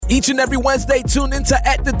Each and every Wednesday, tune into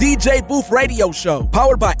At the DJ Booth Radio Show,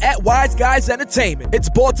 powered by At Wise Guys Entertainment. It's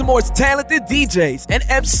Baltimore's talented DJs and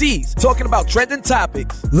MCs talking about trending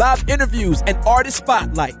topics, live interviews, and artist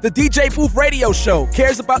spotlight. The DJ Booth Radio Show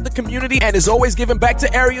cares about the community and is always giving back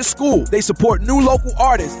to area schools. They support new local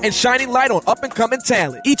artists and shining light on up-and-coming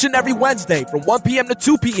talent. Each and every Wednesday from 1 p.m. to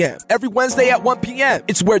 2 p.m. Every Wednesday at 1 p.m.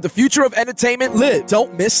 It's where the future of entertainment lives.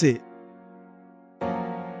 Don't miss it.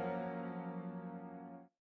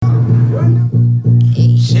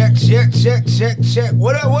 Check.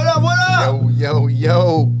 What up?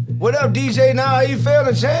 Yo. What up, DJ? Now, how you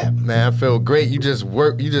feeling, champ? Man, I feel great. You just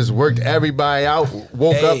worked everybody out,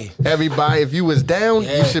 woke up everybody. If you was down,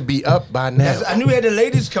 you should be up by now. I knew we had the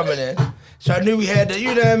ladies coming in. So I knew we had the,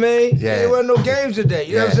 you know what I mean? Yeah. There wasn't no games today,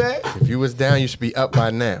 you know what I'm saying? If you was down, you should be up by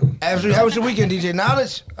now. Absolutely. How was your weekend, DJ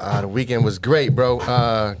Knowledge? The weekend was great, bro.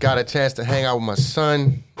 Got a chance to hang out with my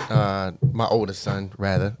son, my oldest son,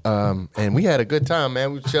 rather. And we had a good time,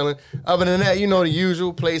 man. We were chilling. Other than that, you know the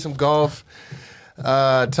usual, played some golf,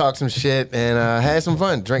 talk some shit, and had some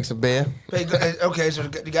fun, drank some beer. Okay, so you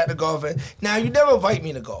got the golf in. Now, you never invite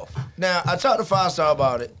me to golf. Now, I talked to Five Star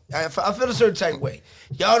about it. I feel a certain type of way.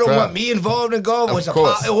 Y'all don't want me involved in golf? Or is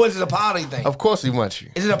it a poly thing? Of course we want you.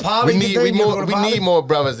 Is it a poly thing? We need more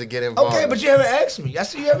brothers to get involved. Okay, but you haven't asked me. I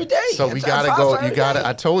see you every day. So we gotta go.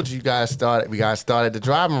 I told you guys started. We gotta start at the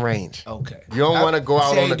driving range. Okay. You don't want to go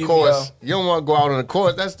out on the course. You don't want to go out on the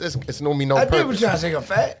course. It's no purpose. I do what trying to say I'm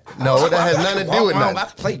fat. No, that has nothing to do with nothing. I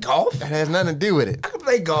can play golf. That has nothing to do with it. I can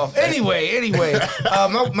play golf. Anyway.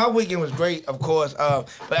 My weekend was great, of course.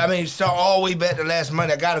 But I mean, start all the way back to last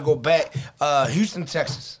Monday. I gotta go back. Houston,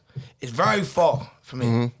 Texas. It's very far for me.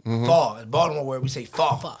 Mm-hmm. Far. It's Baltimore where we say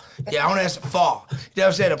far. Yeah, I want to ask far. You know what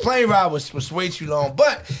I'm saying? The plane ride was way too long.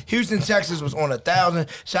 But Houston, Texas was on 1,000.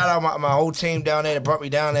 Shout out my whole team down there that brought me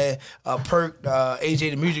down there. Perk,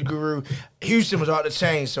 AJ the Music Guru. Houston was out the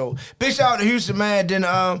chain. So big shout out to Houston, man. Then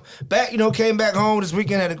came back home this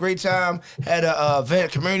weekend, had a great time. Had a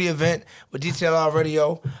community event with DTLR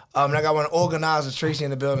Radio. And I got one organizer, Tracy,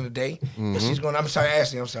 in the building today. Mm-hmm. And she's going,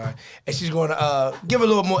 Ashley. And she's going to give a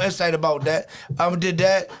little more insight about that. Did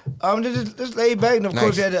that. Just laid back. And of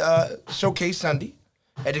course, we had a showcase Sunday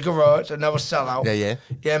at the garage, another sellout. Yeah.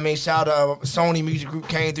 Yeah, I mean, shout out Sony Music Group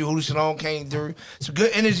came through, Hulu Salon came through. Some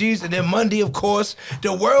good energies. And then Monday, of course,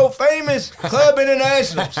 the world famous Club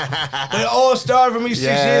Internationals. It all started for me 6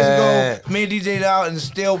 years ago. Me and DJ out, and it's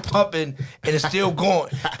still pumping, and it's still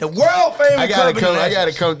going. The world famous I Club Internationals. I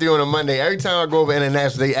gotta come through on a Monday. Every time I go over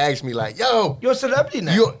International, they ask me like, "Yo, you're a celebrity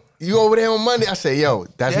now." You over there on Monday? I say, yo,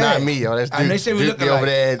 that's not me, yo. That's Duke. They say we Duke look over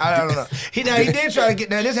there. I don't know. He did try to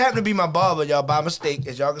get now. This happened to be my barber, y'all, by mistake,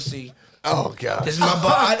 as y'all can see. Oh, God. This is my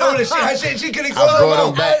barber. I know this. I said she couldn't call I brought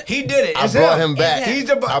him back. He did it. I brought him back.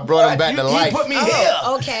 I brought him back to life. He put me here.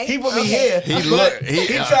 Okay. He put me here. He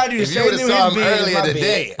tried to do the same thing. If you would have saw him earlier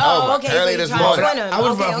today. Okay. Earlier this morning. I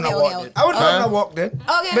was rough when I walked in. I was rough when I walked in.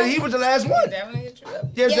 Okay. But he was the last one. Definitely a trip.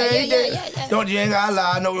 Yeah. Don't you ain't gotta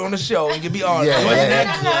lie. I know we're on the show. You can be honest.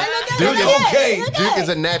 Duke is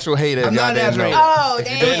a natural hater. I'm not natural hater.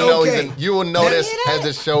 Oh, damn. You will notice as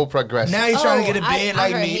the show progresses. Now he's trying to get a bed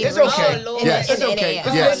like me. It's okay. Yes. It's okay.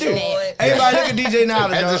 That's what I do. Everybody look at DJ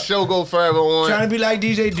Knowledge. As the show go forever on. Trying to be like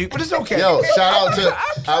DJ Duke, but it's okay. Yo, shout out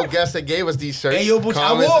to our guest that gave us these shirts. Hey, yo,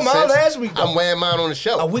 I wore mine last week, though. I'm wearing mine on the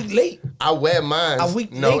show. A week late. I wear mine. A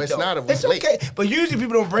week late, No, it's not a week late. It's okay. But usually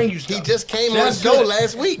people don't bring you stuff. He just came on the show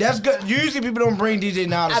last week. That's good. Usually people don't bring DJ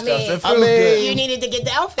Knowledge stuff, so it feels good. You needed to get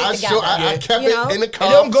the outfit together. I kept it in the car.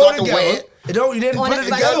 It don't go so I can together. wear it. You didn't put it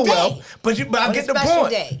together well, but I get the point.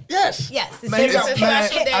 Day. Yes. It's man, a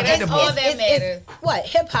special day. I get the point. All that matters. What?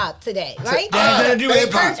 Hip hop today, right? That's nothing to do with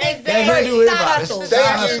hip hop. That's nothing to do with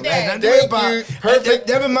hip hop. Thank you. Perfect.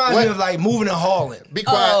 That reminds me of like moving and hauling. Be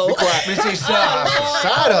quiet. Be quiet. Let's say side hustle.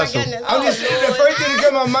 Side hustle. I'm just the first thing that came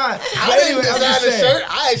to my mind. I didn't design the shirt.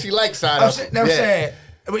 I actually like side hustle. I'm saying.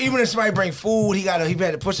 But even if somebody bring food, he had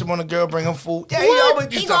to push him on the girl, bring him food. Yeah,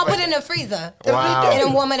 he gonna put it in the freezer. Wow. And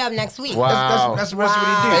then warm it up next week. Wow. That's the rest of what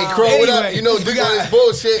he do. Hey, Crow, what up? You know, Duke got his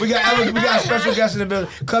bullshit. We got special guests in the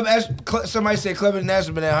building. Somebody said Club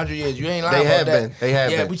International been there 100 years. You ain't lying about that. They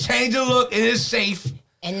have been. Yeah, we changed the look. It is safe.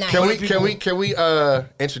 And nice. Can we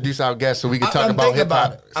introduce our guests so we can talk about hip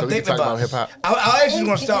hop? So we can talk about hip hop. I actually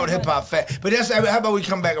want to start with hip hop fact, but how about we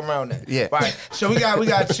come back around that? Yeah. Right. So we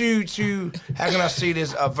got two. How can I say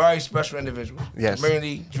this? Very special individuals. Yes.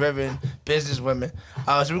 Community driven business women.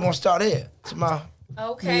 So we're gonna start here.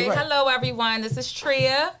 Okay. Right. Hello everyone. This is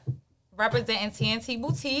Tria, representing TNT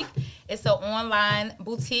Boutique. It's an online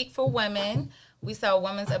boutique for women. We sell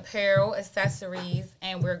women's apparel, accessories,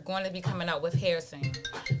 and we're going to be coming out with hair soon.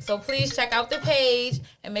 So please check out the page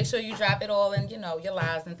and make sure you drop it all in, your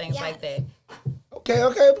lives and things like that. Okay.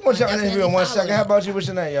 We're going to jump in here in 1 second. How about you? What's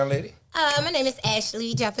your name, young lady? My name is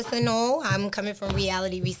Ashley Jefferson. I'm coming from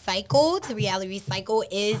Reality Recycled. Reality Recycled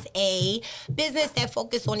is a business that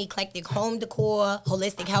focuses on eclectic home decor,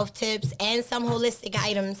 holistic health tips, and some holistic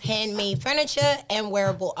items, handmade furniture, and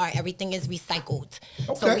wearable art. Everything is recycled.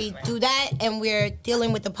 Okay. So we do that, and we're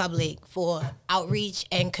dealing with the public for outreach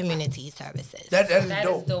and community services. That is That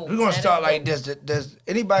dope. is dope. We're going to That start is like this. Does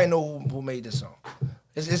anybody know who made this song?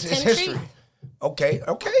 It's Tim history. Tree. Okay,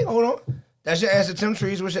 hold on. That's your answer, Tim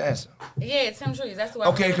Trees. What's your answer? Yeah, Tim Trees. That's who I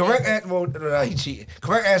Okay, remember. correct answer. Well, no, he cheated.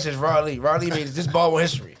 Correct answer is Rod Lee. Rod Lee made this ball with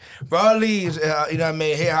history. Rod Lee is, head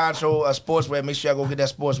honcho sportswear. Make sure y'all go get that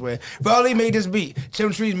sportswear. Rod Lee made this beat.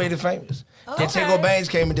 Tim Trees made it famous. Then Tango Bangs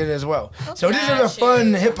came and did it as well. So this is a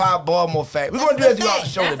fun hip hop Baltimore fact. We're going to do that throughout the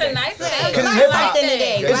show That's today. a nice That's day. Because it's nice hip hop. something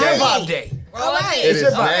today. It's hip hop Right. day. All right. It is,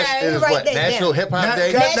 hip hop. it is Write what? that National down. Hip Hop Now,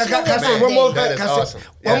 Day? Can I say one more That fact? is Can I say awesome.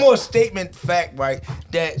 one Yeah. more statement fact, right?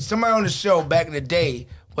 That somebody on the show back in the day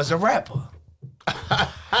was a rapper.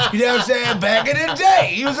 You know what I'm saying? Back in the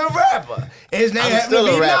day, he was a rapper. His name I'm happened still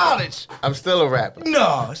to a be rapper. Knowledge. I'm still a rapper.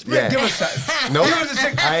 No, Yeah. give us something. Nope. Give us a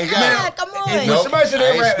second. I ain't got Man, it. Come on. If Nope. somebody said I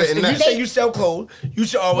they ain't rap, spitting if you nothing. say you sell clothes, you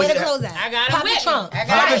should always Where the clothes at? I got Pop it the with trunk. me. I Pop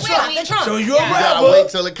got the it trunk. with me. trunk. So you You a gotta rapper. wait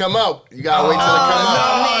till it come out. You gotta wait till it come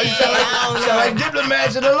out. No, you sound like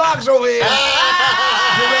diplomats in the locks over here.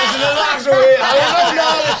 Diplomats in the locks over here. I love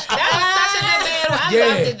Knowledge. That was such a good battle. I Yeah.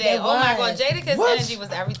 loved it there. It Oh my was. God, Jadakiss What? energy was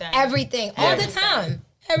everything. Everything. All the time.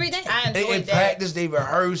 Every day. I They enjoyed that. practice, they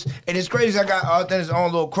rehearse, and it's crazy. I got Arthur's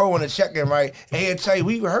own little crow on the check-in, right? And he'll tell you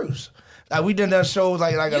we rehearse. Like we done shows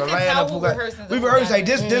like You in can Atlanta. tell who rehearses and We who rehearse like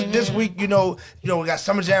doesn't. this week. We got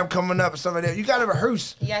Summer Jam coming up and stuff like that. You gotta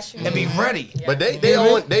rehearse Yes, you and be do. ready. Yeah. But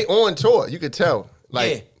they on tour. You could tell.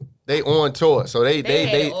 Like they on tour. So They had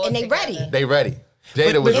it all And they together. ready. they ready.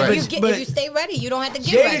 Jada was but- ready. If you stay ready, you don't have to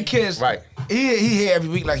get ready. Jadakiss, Right. He here every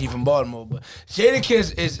week like he from Baltimore, but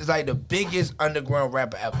Jadakiss is like the biggest underground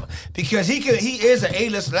rapper ever because he is an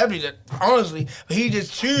A-list celebrity. That, honestly, but he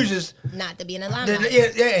just chooses. Not to be in the limelight.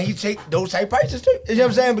 Yeah, and he take those type prices too. You know what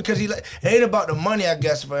I'm saying? Because it ain't about the money, I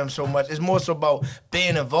guess, for him so much. It's more so about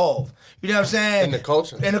being involved. You know what I'm saying? In the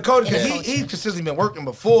culture. In the culture, because In the he's consistently been working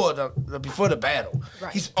before the battle.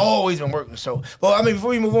 Right. He's always been working. So, well, I mean, before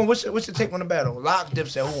we move on, what's your take on the battle? Lock,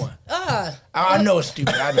 Dipset, who won? I know it's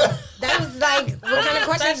stupid. I know. That was like, what kind of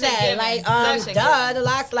question is Such a that? given. Like, Such a given. the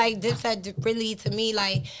locks, like, Dipset really, to me,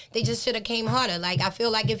 like, they just should have came harder. Like, I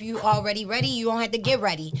feel like if you already ready, you don't have to get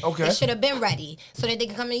ready. Okay. They should have been ready so that they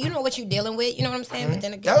can come in. You know what you're dealing with. You know what I'm saying? But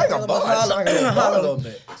then again, That like a dealing with bar. That sound like a bar a little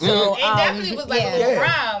bit. So, It definitely was like a yeah. little Yeah.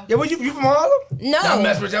 rhyme. Yeah, well, you from Harlem? No. I'm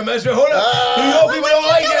messing with you. Hold up. New York people don't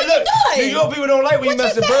like that. Look, New York people don't like when you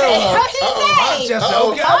mess the borough up. What you say? Rochester.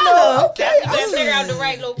 Okay, I know. Okay. You better figure out the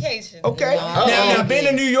right location. Okay. Now, being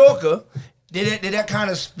a New Yorker, did that kind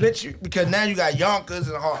of split you? Because now you got Yonkers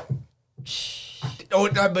and Harlem. Oh,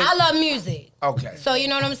 but, I love music. okay. So you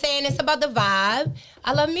know what I'm saying? It's about the vibe.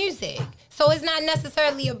 I love music. So it's not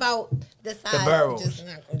necessarily about the size. The boroughs. Just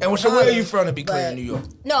not- And so where are you from to be clear But- in New York?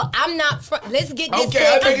 No, I'm not from. Let's get this Okay, straight.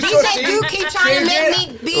 I'm Because making sure. DJ do keep trying to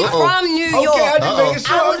make me be from New Okay, York. I'm just making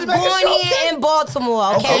sure. I I'm was just making born sure. here in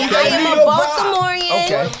Baltimore, okay? Okay, you I got am New a York vibe. Baltimorean.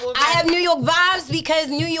 Okay. I have New York vibes because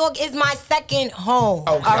New York is my second home.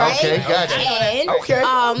 Okay. All right? Okay, gotcha. And, Okay.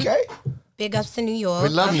 Okay. big ups to New York. We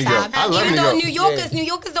love up New top. York. I love Even New though York. New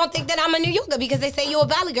Yorkers don't think that I'm a New Yorker because they say you're a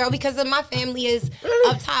Valley girl because of my family is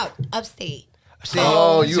up top, upstate. See,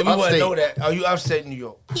 Oh, you see, we wouldn't upstate. know that. Oh, you upstate New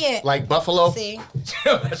York. Yeah. Like Buffalo? See,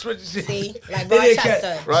 That's what you see. like They didn't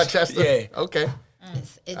Rochester. Rochester? Yeah. Okay.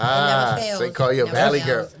 It Ah, never fails. so they call you a Never Valley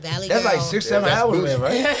fails. girl. Valley That's girl. like 6-7 that's hours, bougie. man,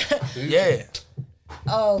 right? Yeah.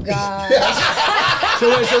 Oh God. So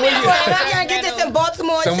where you? And I'm gonna get this in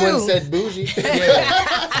Baltimore Someone too. said bougie.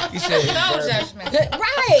 Yeah. You said. No judgment.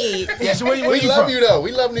 Right. Yeah. So where we you love from? you though.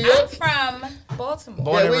 We love New I'm York. from Baltimore.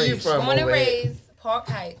 Born Yeah, and where you raised. from? Born and over there? raised, Park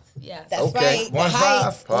Heights. Yes. That's Okay. right. 1-5. The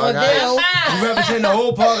Heights. Park Orville. You represent the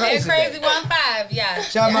whole Park And Heights. crazy today. 1-5,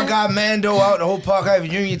 yes. Shout out my guy Mando out, the whole Park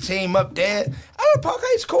Heights Union team up there. I know Park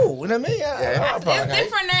Heights cool. You know what I mean? I like It's Park Heights.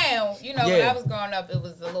 different now. You know, when Yeah. I was growing up, it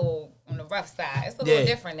was a little on the rough side. It's a Yeah. little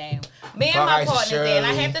different now. Me and Park my Heights is partner there, and I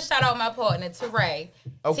Shirley. have to shout out my partner, Teray.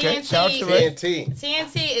 Okay, shout out to Ray. TNT.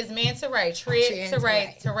 TNT is me and Teray.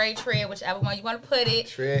 Teray, Tread, whichever one you want to put it.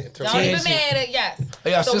 Tread, Don't Teray. even TNT. matter, yes. Oh,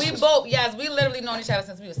 y'all So sisters? we literally known each other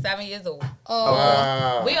since we were 7 years old.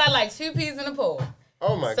 Wow. We are like two peas in a pod.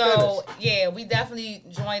 Oh my So goodness. yeah, we definitely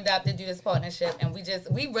joined up to do this partnership, and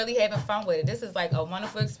we really having fun with it. This is like a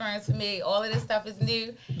wonderful experience for me. All of this stuff is new,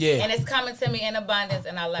 and it's coming to me in abundance,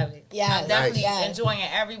 and I love it. Yeah, I'm definitely nice. enjoying it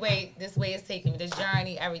every way. This way is taking me, this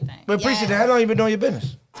journey, everything. But appreciate that. How long you been doing your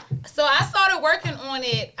business? So I started working on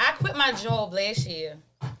it. I quit my job last year,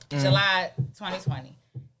 July 2020.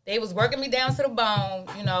 They was working me down to the bone.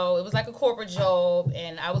 You know, it was like a corporate job,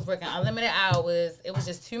 and I was working unlimited hours. It was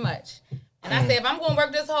just too much. And I said, if I'm going to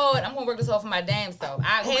work this hard, I'm going to work this hard for my damn self.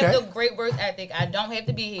 I have the great work ethic. I don't have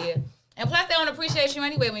to be here. And plus, they don't appreciate you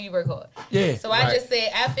anyway when you work hard. Yeah. So I just said,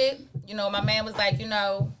 F it. You know, my man was like, you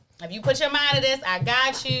know, if you put your mind to this, I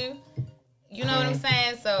got you. You know what I'm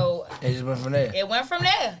saying? So it just went from there. It went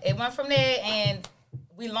from there. And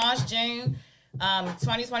we launched June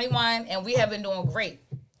 2021, and we have been doing great.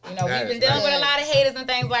 You know, we've been dealing with a lot of haters and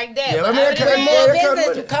things like that. Yeah, but more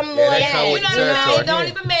business to come more. You know what I'm saying? It don't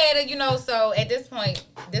even matter, you know. So at this point,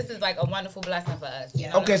 this is like a wonderful blessing for us. You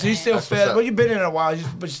know Okay, so you still feel it. Well, you've been in it a while,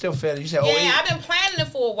 but you still feel it. You said, I've been planning it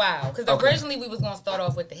for a while. Because originally we was going to start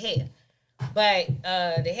off with the hair. But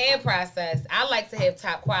the hair process, I like to have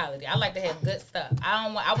top quality. I like to have good stuff.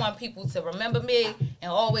 I want people to remember me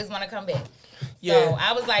and always want to come back. Yeah. So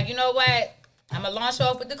I was like, you know what? I'm going to launch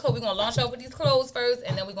off with the clothes. We're going to launch off with these clothes first,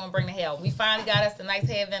 and then we're going to bring the hair. We finally got us a nice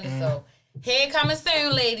hair vendor, so hair coming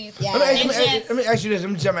soon, ladies. Yeah. Let me ask you this. Let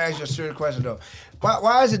me jump and ask you a serious question, though.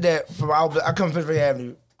 Why is it that I come from Pennsylvania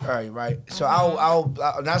Avenue, right? So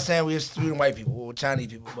I'm not saying we're student white people or Chinese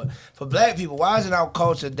people, but for black people, why is it our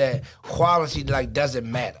culture that quality, like, doesn't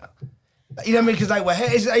matter? You know what I mean? Because, like,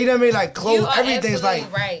 you know what I mean? Like, clothes, everything's like,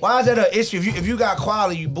 right. Why is that an issue? If you got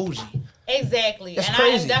quality, you bougie. Exactly. That's and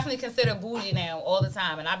crazy. I am definitely considered bougie now all the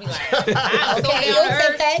time. And I be like, I'm so down You'll to take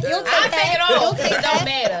earth. that. You'll I take take it that. all. You'll take It don't that.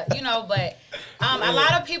 matter, you know, but a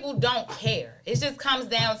lot of people don't care. It just comes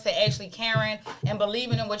down to actually caring and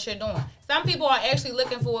believing in what you're doing. Some people are actually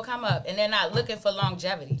looking for a come up, and they're not looking for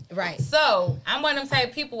longevity. Right. So I'm one of them type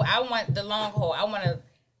of people. I want the long haul. I want to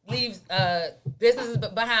leave businesses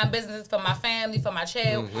behind businesses for my family, for my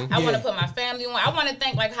child. I want to put my family on. I want to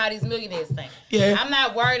think like how these millionaires think. Yeah. I'm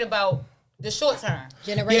not worried about the short term.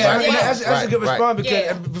 Generation. Yeah, I mean, that's a good response because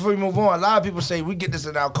Yeah. before we move on, a lot of people say we get this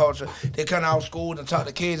in our culture. They come out of school and talk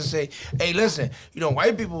to kids and say, hey, listen, you know,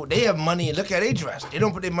 white people, they have money and look how they dress. They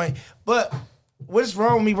don't put their money. But what's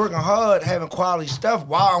wrong with me working hard, having quality stuff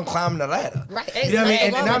while I'm climbing the ladder? Right. You know what I mean? Ain't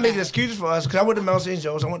And wrong not with making that. excuses for us because I went to Mount St.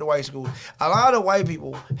 Joe's, I went to white school. A lot of white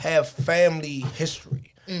people have family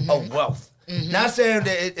history of wealth. Not saying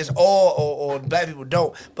that it's all or black people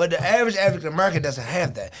don't, but the average African American doesn't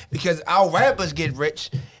have that because our rappers get rich,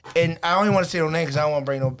 and I don't even want to say no name because I don't want to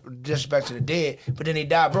bring no disrespect to the dead, but then they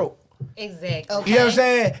die broke. Exactly. Okay. You know what I'm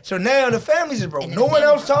saying? So now the families is broke. No one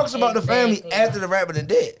else talks about the family Exactly. after the rapper done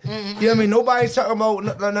dead. You know what I mean? Nobody's talking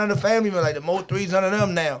about none of the family, like the Mo 3s, none of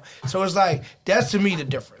them now. So it's like, that's to me the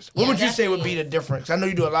difference. What would you say would be the difference? I know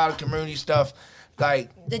you do a lot of community stuff. Like,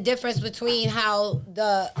 The difference between how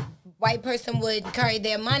the white person would carry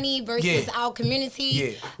their money versus our community.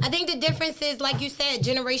 Yeah. I think the difference is, like you said,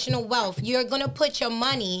 generational wealth. You're going to put your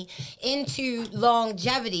money into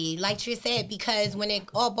longevity, like you said, because when it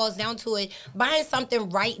all boils down to it, buying something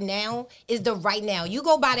right now is the right now. You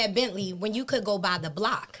go buy that Bentley when you could go buy the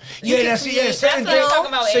block. You can create- certain That's what I'm talking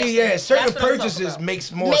about, See, actually. certain That's what I'm talking purchases about.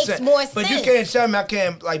 makes more Makes sense. more But you sense. can't tell me I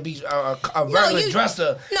can't like be a regular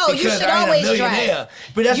dresser No, you because should I ain't always a millionaire. dress.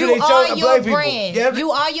 But that's You what they tell are black your people. brand. Yeah,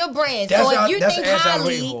 You are your brand. That's So our- if you that's think the answer I'm highly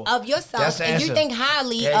waiting for. of That's yourself the and you answer. think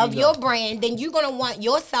highly There you of go. your brand, then you're gonna want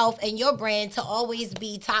yourself and your brand to always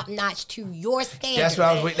be top notch to your standards. That's what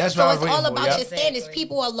I was waiting. That's so what I was it's all waiting for. about Yep. your standards. Exactly.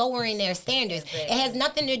 People are lowering their standards. Exactly. It has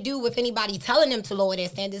nothing to do with anybody telling them to lower their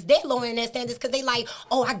standards. They're lowering their standards because they like,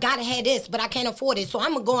 oh, I gotta have this, but I can't afford it, so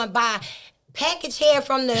I'm gonna go and buy package hair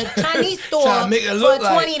from the Chinese store Trying to make it for look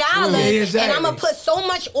like- $20, Yeah, exactly. and I'm gonna put so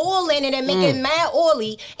much oil in it and make it mad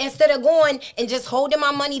oily instead of going and just holding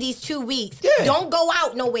my money these 2 weeks. Yeah. Don't go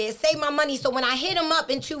out nowhere. Save my money so when I hit them up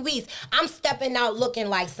in 2 weeks, I'm stepping out looking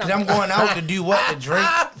like Cause something. I'm going out to do what? To drink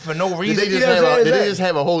for no Did reason. they You just know have what I'm a, did saying? they just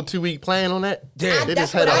have a whole 2-week plan on that? Yeah. They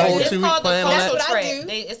That's just had what a I whole do. It's 2-week called the plan on cultural that? That's what I trap.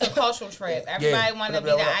 do. It's a cultural trap. Everybody want to be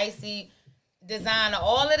What the up? icy designer,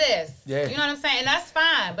 all of this. Yeah. You know what I'm saying? And that's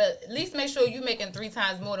fine, but at least make sure you're making 3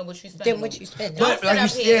 times more than what you spend. Than what you spend. But Don't like you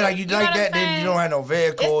sit up said, here. like you know like what that, I'm then you saying? don't have no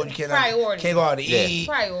vehicle. It's You priorities. can't go out to Yeah. eat.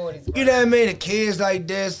 Priorities. Bro. You know what I mean? The kids like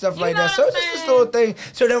this, stuff like know that. what So I'm it's just this saying? little thing.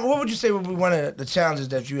 So then what would you say would be one of the challenges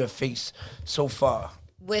that you have faced so far?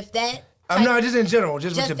 With that, I'm not just in general,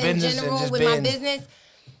 just with just your in business general and just with being. my business,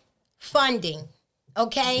 funding.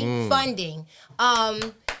 Okay, funding.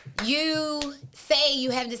 You say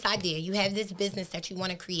you have this idea, you have this business that you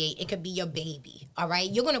want to create. It could be your baby, all right?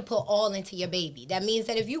 You're going to put all into your baby. That means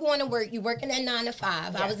that if you want to work, you're working at 9 to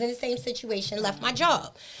 5. Yes. I was in the same situation, left my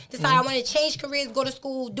job. Decide I want to change careers, go to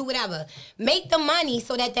school, do whatever. Make the money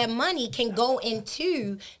so that money can go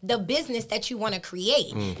into the business that you want to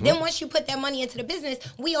create. Then once you put that money into the business,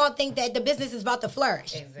 we all think that the business is about to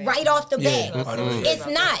flourish right off the bat. It's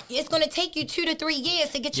not. It's going to take you 2 to 3 years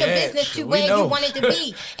to get your business to where you want it to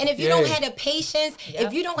be. And if you don't have the patience,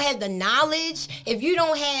 if you don't have the knowledge, if you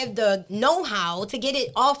don't have the know-how to get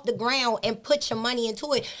it off the ground and put your money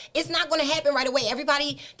into it, it's not going to happen right away.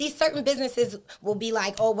 Everybody, these certain businesses will be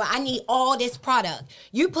like, oh, well, I need all this product.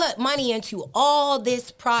 You put money into all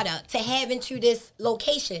this product to have into this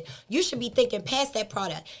location. You should be thinking past that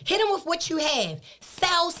product. Hit them with what you have.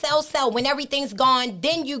 Sell, sell, sell. When everything's gone,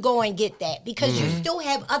 then you go and get that because you still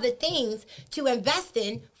have other things to invest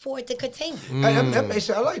in for it to continue. That makes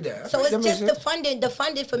sense. I like that. So it's just the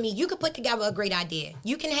funding for me. You could put together a great idea.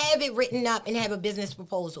 You can have it written up and have a business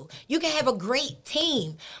proposal. You can have a great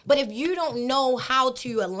team. But if you don't know how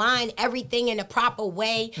to align everything in a proper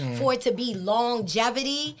way for it to be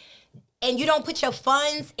longevity, and you don't put your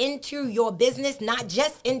funds into your business, not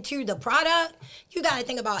just into the product, you got to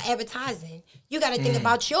think about advertising. You got to think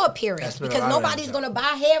about your appearance because nobody's going to buy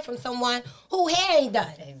hair from someone who hair ain't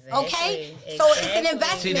done. Exactly. Okay? So it's an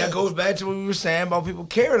investment. See, that goes back to what we were saying about people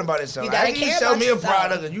caring about themselves. You got to care sell about me a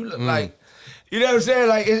product and you look like, you know what I'm saying?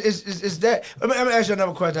 Like, it's that. Let me ask you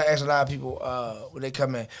another question I ask a lot of people when they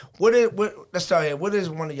come in. Let's start here. What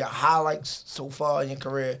is one of your highlights so far in your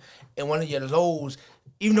career and one of your lows?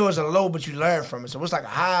 Even though it's a low, but you learn from it. So what's like a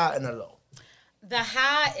high and a low? The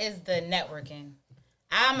high is the networking.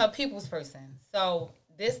 I'm a people's person. So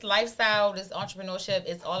this lifestyle, this entrepreneurship,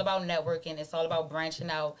 it's all about networking. It's all about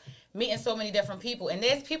branching out, meeting so many different people. And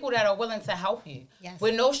there's people that are willing to help you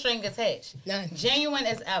with no string attached. None. Genuine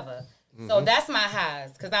as ever. So that's my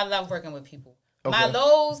highs because I love working with people. Okay. My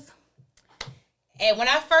lows, and when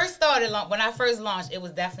I first launched, it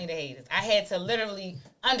was definitely the haters. I had to literally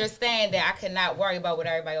understand that I could not worry about what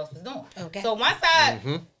everybody else was doing. Okay. So once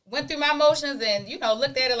I went through my emotions and,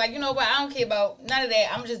 looked at it like, you know what, I don't care about none of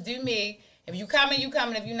that. I'm just do me. If you coming, you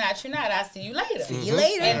coming. If you're not, you're not. I'll see you later. See you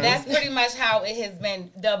later. And that's pretty much how it has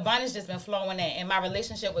been. The abundance just been flowing in. And my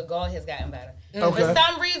relationship with God has gotten better. Okay. For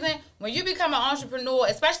some reason, when you become an entrepreneur,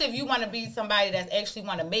 especially if you want to be somebody that's actually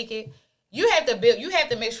want to make it, you have to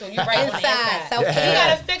make sure you're right on the inside. You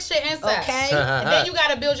gotta fix your inside. Okay. And then you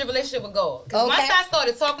gotta build your relationship with God. Because once I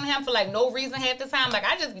started talking to him for like no reason half the time, like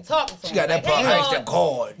I just be talking to him. She got that part that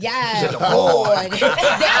God. Yeah. The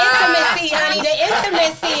intimacy, honey. The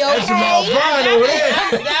intimacy, okay?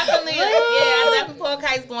 I definitely Paul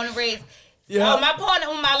Kite's born and raised. Yeah. My partner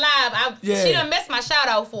on my live, she done missed my shout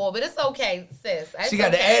out for, but it's okay, sis. She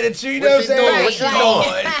got the attitude, you know what I'm saying? What she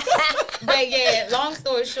doing? But long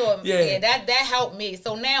story short, that helped me.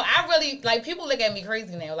 So now I really, people look at me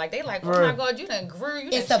crazy now. Like, they like, oh my God, you done grew,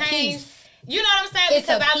 you done changed. You know what I'm saying?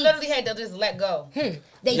 Because I literally had to just let go. Let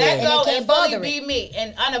go and fully be me.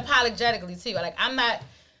 And unapologetically, too. Like, I'm not...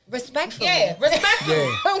 Respectfully. Yeah, respectfully.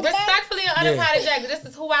 Respectfully and unapologetically. This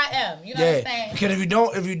is who I am. You know what I'm saying? Because if you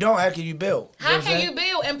don't, how can you build? How can you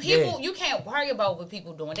build? And people, you can't worry about what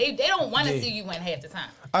people doing. They don't want to see you win half the time.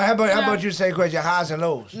 All right, how about you say question, your highs and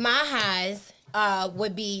lows? My highs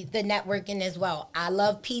would be the networking as well. I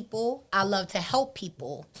love people. I love to help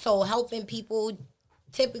people. So helping people...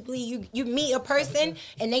 Typically, you meet a person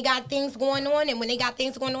and they got things going on, and when they got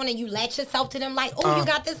things going on and you latch yourself to them like, oh, you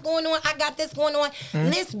got this going on, I got this going on.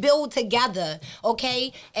 Let's build together,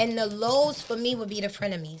 okay? And the lows for me would be the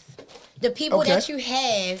frenemies. The people that you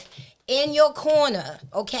have in your corner,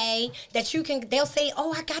 okay, that they'll say,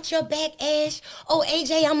 oh, I got your back, Ash. Oh,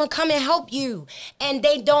 AJ, I'm going to come and help you. And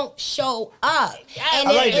they don't show up.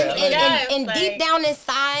 And deep down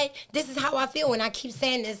inside, this is how I feel, and I keep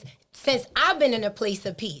saying this, since I've been in a place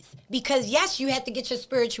of peace. Because, yes, you have to get your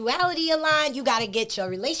spirituality aligned. You got to get your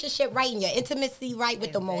relationship right and your intimacy right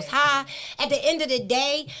with the Most High. At the end of the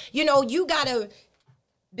day, you got to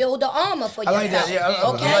build the armor for yourself. I like that. Yeah, I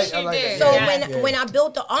like that. So when I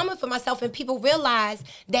built the armor for myself and people realize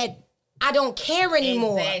that I don't care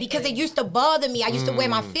anymore because it used to bother me. I used to wear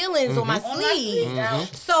my feelings on my sleeve.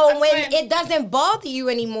 So when it doesn't bother you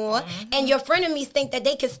anymore and your frenemies think that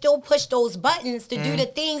they can still push those buttons to do the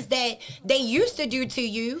things that they used to do to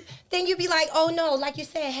you, then you be like, oh no, like you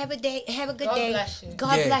said, have a good day.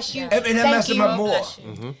 God bless you. And that messes them up more.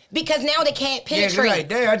 Because now they can't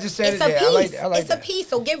penetrate. I just said it's a piece. It's a piece.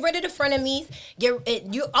 So get rid of the frenemies. You're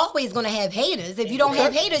always gonna have haters. If you don't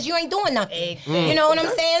have haters, you ain't doing nothing. You know what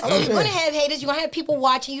I'm saying? So you're gonna have haters. You're going to have people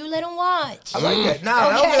watching you. Let them watch. I like that. Nah, I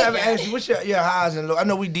don't Okay. think I've asked you, what's your highs and lows? I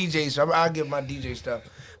know we DJs, so I'll give my DJ stuff.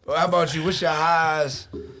 But how about you? What's your highs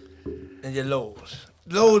and your lows?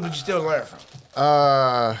 Lows, but you still learn from.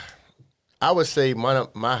 I would say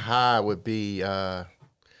my high would be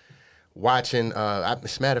watching.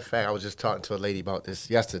 As a matter of fact, I was just talking to a lady about this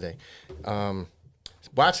yesterday.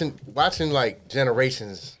 Watching like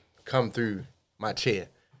generations come through my chair.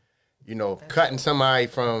 You know, cutting somebody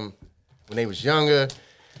from when they was younger.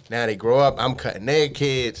 Now they grow up. I'm cutting their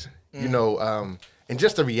kids. You know, and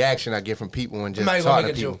just the reaction I get from people and just talking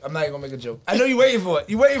to people. I'm not even gonna make a joke. I know you waiting for it.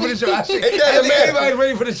 You waiting for the joke. I think matter. everybody's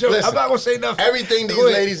waiting for the joke. Listen, I'm not gonna say nothing. Everything these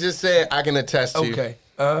ladies just said, I can attest to. Okay.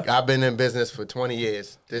 I've been in business for 20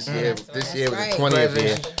 years. This year was right. the 20th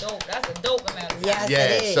year. That's a dope amount of time. Yes, Yeah,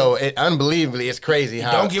 it is. so unbelievably, it's crazy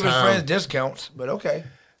how Don't give his time- friends discounts, but okay.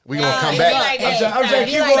 We gonna come Be back. like I'm that. saying,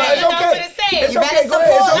 Be keep like going. that. It's okay. It's You better okay. Go ahead. support.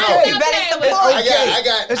 It's okay. You better Okay. support. It's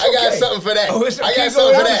I got okay. something for that. Oh, it's I okay. got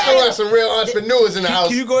something Go for ahead. that. I got some real entrepreneurs in the house.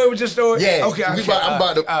 Can you go ahead with your story? Yeah. Okay. I'm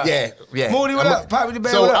about to. Yeah. Moody, what I'm up? Poppy the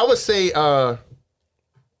Band, So what up? I would say a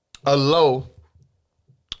low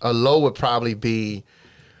would probably be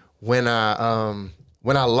when I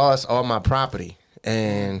lost all my property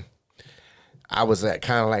and I was at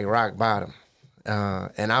kind of like rock bottom,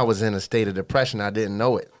 and I was in a state of depression. I didn't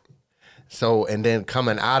know it. So, and then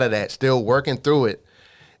coming out of that, still working through it,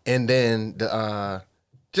 and then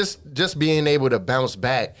just being able to bounce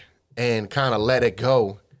back and kind of let it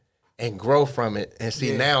go and grow from it, and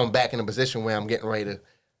see now I'm back in a position where I'm getting ready to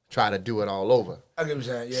try to do it all over. I get what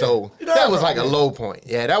you're saying. Yeah. So You know that that's was like a right. low point.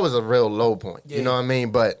 Yeah, that was a real low point. Yeah. You know what I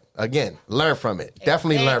mean? But again, learn from it.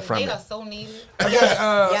 Definitely learn from They it. are so needed.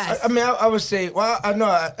 Yes. I mean, I would say, well, I know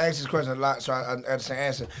I asked this question a lot, so I had the same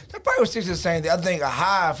answer. That probably would stick to the same thing. I think a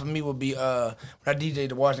high for me would be when I DJed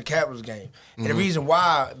the Washington Capitals game. And the reason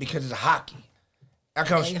why, because it's hockey. I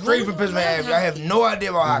come straight from Pennsylvania. I have no idea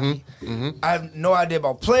about hockey. I have no idea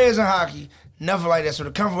about players in hockey, nothing like that. So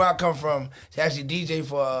to come from where I come from, to actually DJ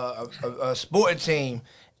for a sporting team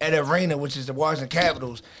at an arena, which is the Washington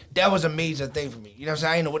Capitals, that was a major thing for me. You know what I'm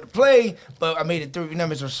saying? I didn't know what to play, but I made it through. You know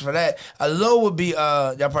what I mean? So for that, a low would be,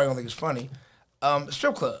 y'all probably don't think it's funny,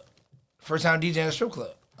 strip club. First time DJing a strip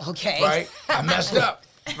club. Okay. Right? I messed up.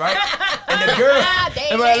 Right? And the girl,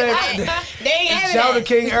 They ain't having shout out to that.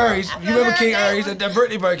 King Aries. You remember King Aries at that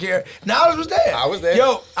birthday party here? Niles was there. I was there. Yo,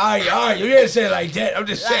 all right. You didn't say it like that. I'm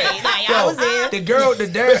just saying. Right, Yo, I was there. the girl, the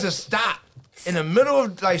dancer stopped in the middle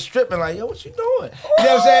of like stripping, like, yo, what you doing? You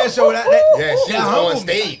know what I'm saying? So that Yeah, she was humbled on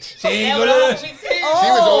me. stage. She ain't That gonna was listen. She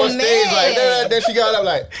was Oh, on stage like that. Then she got up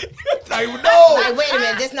like, Like, no. Like, wait a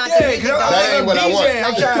minute, this not the Yeah, music. cause That ain't what I want.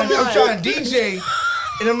 I'm trying to DJ,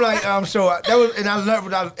 and I'm like, so that was, and I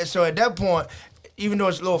learned. So at that point, even though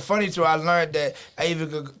it's a little funny to, I learned that I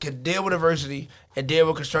either could deal with adversity and deal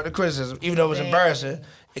with constructive criticism, even though it was embarrassing,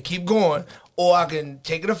 and keep going, or I can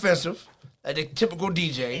take it offensive, like the typical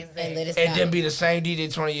DJ, And let it and stop. then be the same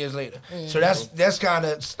DJ 20 years later. So that's kind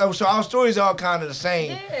of so our stories are kind of the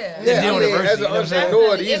same. Yeah. Yeah, deal I with mean, as adversity. an You know what I'm saying?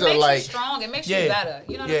 entrepreneur, It these makes are you like, strong. It makes Yeah. you better.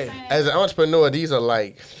 You know what I'm saying? as an entrepreneur, these are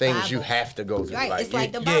like things you have to go through. Right, Like, it's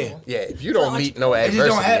like the you- bubble. yeah, if you don't meet no It adversity, just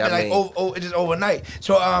don't happen I mean, like it's just overnight.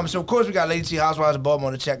 So of course we got Lady T Housewives of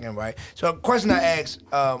Baltimore to check in, right? So a question I asked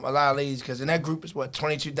a lot of ladies, because in that group is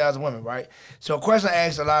 22,000 women, right? So a question I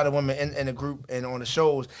asked a lot of women in the group and on the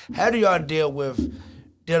shows: how do y'all dealing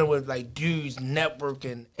with like dudes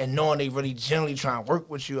networking and knowing they really generally trying to work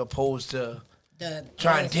with you opposed to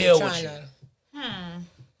trying to deal with you?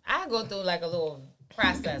 I go through like a little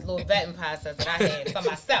vetting process that I had for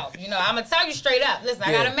myself. You know, I'm gonna tell you straight up. Listen,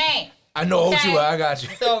 I got a man. I know Okay? I got you.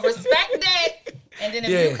 So respect that, and then if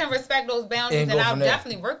Yeah. you can respect those boundaries, And then go I'll from there.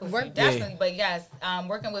 definitely work with you. Definitely, but yes,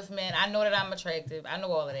 working with men, I know that I'm attractive. I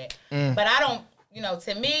know all of that, but I don't. You know,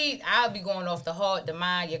 to me, I'll be going off the heart, the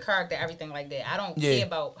mind, your character, everything like that. I don't care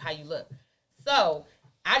about how you look. So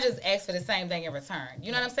I just ask for the same thing in return.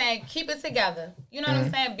 You know what I'm saying? Keep it together. You know what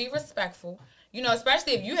I'm saying? Be respectful. You know,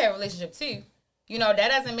 especially if you have a relationship too. You know, that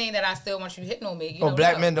doesn't mean that I still want you hitting on me. You know,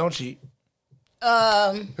 Black no. men don't cheat.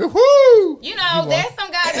 woo! You know, there's some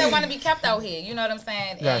guys that want to be kept out here. You know what I'm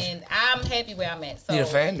saying? Gotcha. And I'm happy where I'm at. So, You a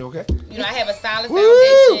fan? You okay? you know, I have a solid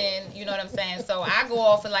foundation. You know what I'm saying? So I go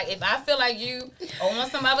off and like, if I feel like you or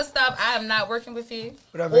want some other stuff, I am not working with you.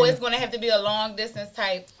 Whatever. Or it's going to have to be a long distance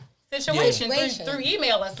type situation Yeah. through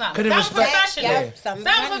email or something. Could it Something respect- professional. Yeah. Something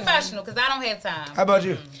professional because I don't have time. How about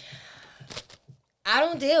you? I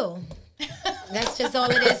don't deal. That's just all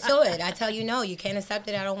it is to it. I tell you, no, you can't accept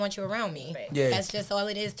it. I don't want you around me. Yeah. That's just all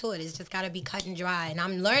it is to it. It's just got to be cut and dry. And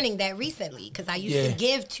I'm learning that recently because I used to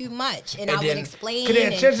give too much. And I would explain. Because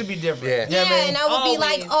the intention be different. Yeah, You know what I mean? and I would be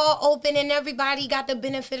Always. like all open and everybody got the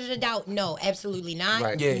benefit of the doubt. No, absolutely not.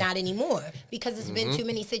 Right. Yeah. Not anymore. Because it's been too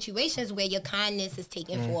many situations where your kindness is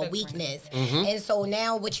taken for a weakness. And so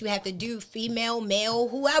now what you have to do, female, male,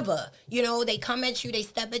 whoever, you know, they come at you, they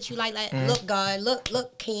step at you like, look, God,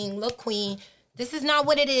 look, king, look, queen. This is not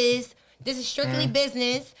what it is. This is strictly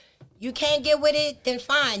business. You can't get with it, then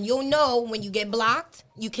fine. You'll know when you get blocked,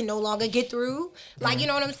 you can no longer get through. Like, you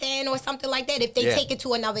know what I'm saying? Or something like that. If they take it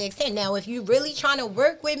to another extent. Now, if you really trying to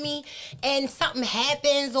work with me and something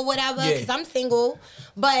happens or whatever, because I'm single,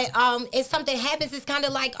 but if something happens, it's kind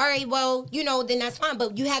of like, all right, well, you know, then that's fine.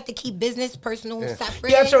 But you have to keep business, personal,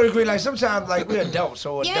 separate. Yeah, I totally agree. Like, sometimes, like, we're adults,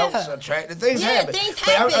 so adults attract. Things happen. Things But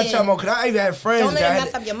I'm happen. talking about, because I even had friends Don't let that it I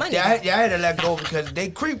mess up your money. Yeah, I had to let go because they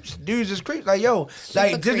creeps. Dudes is creeps. Like, yo,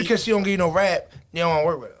 like, just creeps. because she don't give you no rap, you don't want to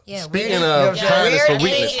work with her. Yeah, Speaking weird of Yeah. kindness for weird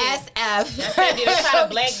weakness. ASF. That's why they try to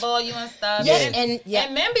blackball you and stuff. Yeah, and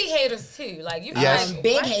and men be haters too. Like you, Yes. like,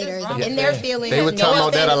 big what is haters wrong in with their you? feelings. They were No talking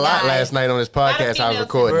about that a offense, lot guys. last night on this lot of podcast I was females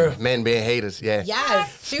recording. too. Men being haters, yeah.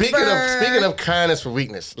 Yes, Speaking of kindness for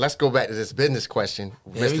weakness, let's go back to this business question.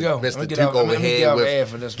 Here we go. Mr. Let me get Duke out- over let me get here out air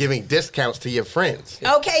for with this one. giving discounts to your friends.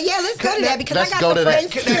 Okay, yeah, let's go to that because I Let's got go some to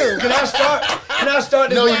that. friends too. Can I start? Can I start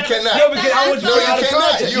this? No, one? you cannot. No, because I want you No, to you take it out of cannot.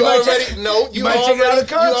 context. You might already take- no. You might take it out of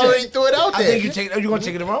you already context. threw it out I there. think you're going to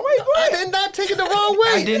take it the wrong way. Go I ahead. did not take it the wrong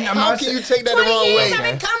way. I didn't. I'm How not can saying- you take that the 20 wrong years way? I've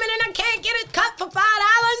been coming and I can't get it cut for $5.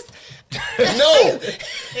 No,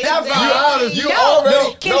 Not $5. you No.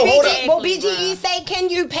 already. Can No, hold BG, up. will BGE say, can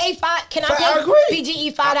you pay $5? Can I I pay agree.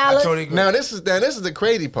 BGE $5? I totally agree. Now this is the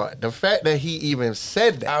crazy part. The fact that he even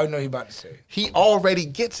said that I already know he about to say it. he already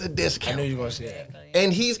gets a I knew discount, you were going to say that.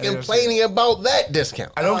 and he's I know what I'm complaining about that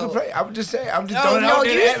discount. I don't complain. I'm just saying. I'm just Oh, throwing it no, out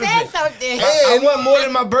there. you in the said atmosphere. something. I want more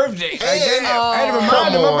than my birthday. Like, And- I had to remind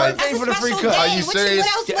Come him my on. birthday That's for a the free special cut. Are day. you What serious?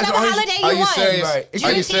 else? Yeah, What that's other all holiday Are you you want? serious? Right. It's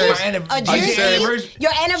Are you Juneteenth. serious? My anniversary. A Are you Juneteenth? serious?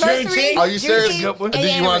 Your anniversary? Juneteenth? Are you serious? Juneteenth. Good one. Do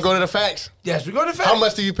you want to go to the facts? Yes, we go to facts. How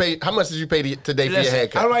much did you pay? How much did you pay today for your Listen,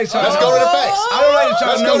 haircut? I don't like to talk Let's about- go to the facts. I don't like to talk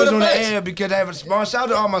Let's go to numbers the on the facts. air because I have a sponsor. Shout out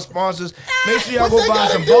to all my sponsors. Make sure y'all What go they buy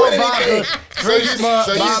gotta some do Ball with anything? Vodka. So Drink you- smart.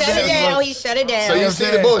 so you buy He shut it Bass down. Pro. He shut it down. So you I'm see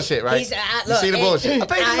the saying? bullshit, right? He said, You see the bullshit. I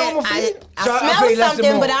paid the normal fee. I So I smell paid less than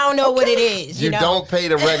something, more. but I don't know what it is. You know? don't pay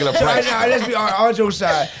the regular So price. let's be on our joke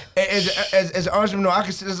side. As an entrepreneur, I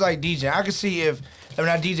can see this is like DJ. I can see if when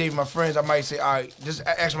I DJ with my friends, I might say, all right, this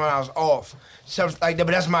X amount of hours off, something like that.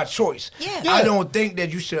 But that's my choice. Yeah. I don't think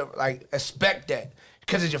that you should like expect that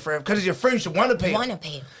because it's your friend. Because it's your friend, you should want to pay. Want to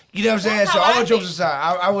pay. You know what I'm saying? That's So how I all jokes think.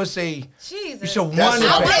 aside, I would say Jesus. you should That's want to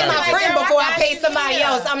how I'll I pay. pay my Like, friend girl, before I I pay got somebody you.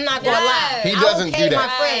 else. I'm not gonna Yes. lie. He I'll doesn't pay do my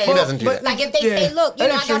that. friend. He doesn't do But- that. Like if they Yeah. say, look, you That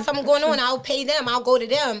know, is I got true. something going on, I'll pay them. I'll go to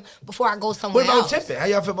them before I go somewhere What about else. tipping? How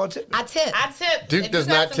y'all feel about tipping? I tip. I tip. Duke If you does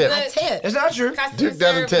got not some tip. good I tip. That's not true. customer Duke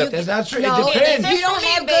doesn't service- tip. That's not true. No, It depends. if you don't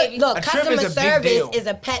have Baby. good look, A tip customer is a big service deal. is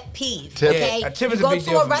a pet peeve. Tip. Okay, Yeah, a tip you is a go big to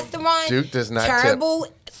deal a for me. restaurant. Duke does not tip. terrible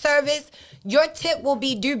service. Your tip will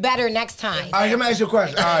be do better next time. All right, let me ask you a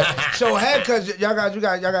question. All right, so haircuts, y'all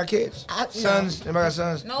got kids, No. sons. Anybody got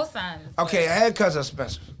sons? No sons. Okay, haircuts are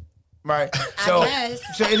expensive, right? I guess.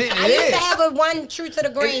 So it I used is. to have a one true to the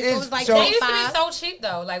grain, It so it is. was like So- They used to 25. be so cheap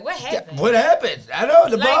though. Like what happened? What happened? I know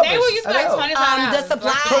the Like barbers. they were used to I like know. $25. The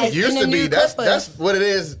supplies It and used the to be. new That's clippers. what it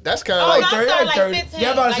is. That's kind of Oh, like no, I'm 30, sorry, like 30. 15. Yeah,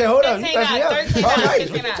 I'm about to say, hold on, you 15 messed me out, up. 13 All out, right,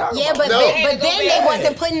 15 what you out. talking Yeah, about? but No. then they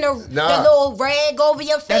wasn't putting the Nah. little rag over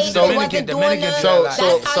your That's face. the They Dominican- wasn't doing Dominican the. So- That's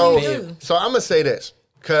so how you do. so I'm gonna say this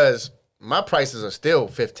because my prices are still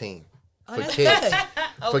 15 Oh, for that's kids. good.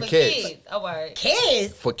 Oh, For for kids. kids. Oh, word.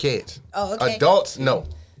 Kids. For kids. Oh, okay. Adults, no.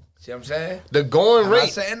 See what I'm saying? The going I'm not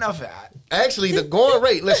rate. saying nothing. Actually, the going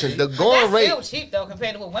rate. Listen, the going That's rate. still cheap though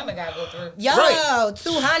compared to what women gotta go through. Yo, Right.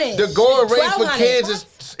 200. The going rate for 1200. kids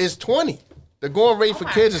is 20. The going rate for Oh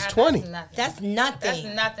my kids is God, 20. That's nothing. That's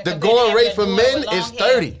nothing. The compared to going having rate to for do it men with long is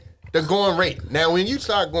hair. 30. The going rate. Now, when you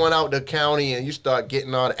start going out the county and you start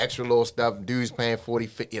getting all the extra little stuff, dudes paying $40,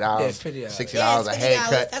 $50, $50. $60 Yeah, a it's $50.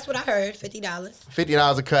 haircut, That's what I heard. $50.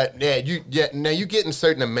 $50 a cut. Yeah, now you getting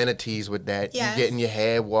certain amenities with that. Yes. You getting your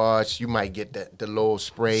hair washed. You might get the little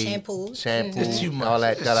spray, Shampoo. It's too much. all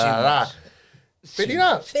that. It's Da, da, da, da. too $50.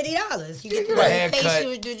 $50. You get Get the a haircut,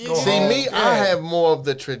 facial. go See, home. me, Yeah. I have more of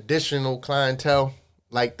the traditional clientele.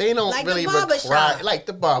 Like, they don't Like the really barber require, shop. like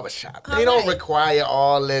the barbershop. All They don't right. require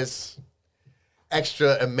all this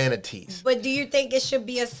extra amenities. But do you think it should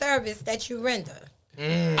be a service that you render?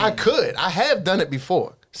 I could. I have done it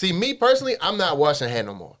before. See, me personally, I'm not washing hair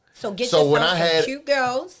no more. So get So yourself when I some had- cute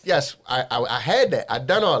girls. Yes, I had that. I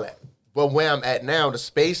done all that. but where I'm at now, the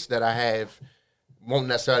space that I have won't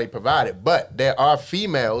necessarily provide it. But there are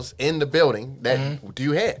females in the building that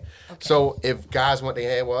do hair. Okay. So if guys want their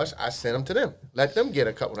hair washed, I send them to them. Let them get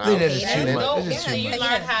a couple of hours. So you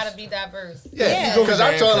learn how to be diverse. Yeah, because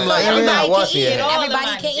I told them, like, I'm not washing your hair.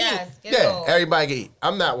 Everybody can eat. Yeah, everybody can eat.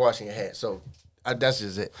 I'm not washing your hair, so that's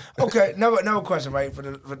just it. Okay, another question, right, for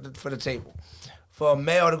the table. For a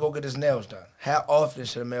male to go get his nails done, how often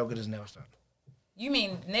should a male get his nails done? You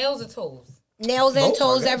mean nails or toes? Nails and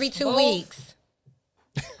toes every 2 weeks.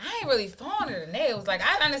 I ain't really fond of the nails. Like,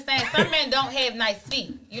 I understand some men don't have nice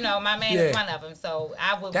feet. You know, my man is one of them, so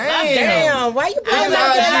I would love Damn, why you putting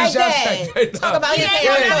like that? Talk about his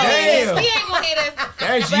hair and toes. He ain't gonna hit us.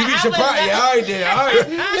 Dang, so you be surprised. Yeah, all right then. All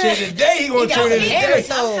right. Shit, today he gonna turn it today.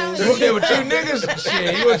 You there with 2 niggas?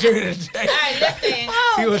 Shit, he gonna turn it today. All right, listen.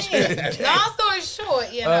 He gonna turn it today. Long story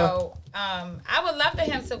short, you know, I would love for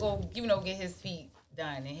him to go, you know, get his feet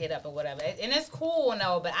done and hit up or whatever. And it's cool,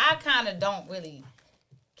 no, but I kind of don't really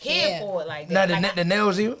care for it like that. Not like the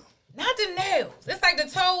nails either? Not the nails. It's like the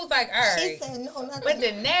toes, like, all right. She said no, not but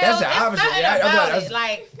the nails, that's the opposite. it.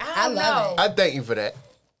 Like, I don't know. I thank you for that.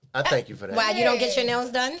 I thank you for that. Why, you don't get your nails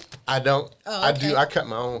done? I don't. Oh, I do. I cut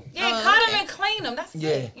my own. Yeah, cut them and clean them. That's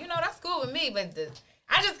it. You know, that's cool with me, but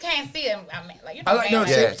I just can't see them. I mean, like, you know, I like, no,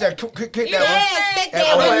 sit that sit one. there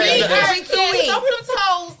with me every 2 weeks. Open them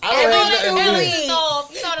toes. Every 2 weeks. You know what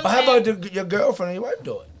I'm saying? How about your girlfriend and your wife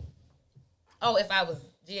do it? Oh, if I was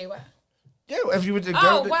GAY. Yeah, if you were the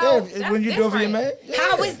girl, when you do it for your man. Yeah.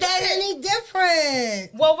 How is that any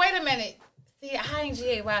different? Well, wait a minute. See, I ain't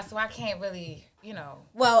GAY, so I can't really, you know.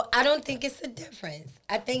 Well, I don't think it's a difference.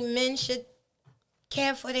 I think men should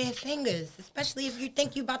care for their fingers, especially if you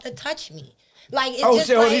think you about to touch me. Like, it's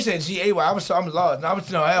just he said GAY. I'm lost. Hell no. I'm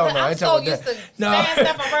so used to saying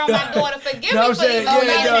stuff around my daughter. Forgive me for I'm saying, I'm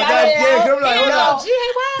like, hold on. GAY?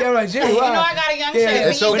 Yeah, like, GAY. You know, I got a young child.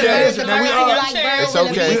 It's okay. It's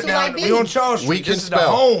okay. We on Charles Street. We can this spell. Is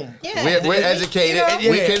the home. Yeah. We're educated.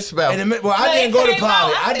 We can spell. Well, I didn't go to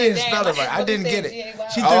Poly. I didn't spell it right. I didn't get it.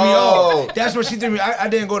 She threw me off. That's what she threw me. I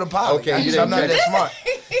didn't go to Poly. Okay, I'm not that smart.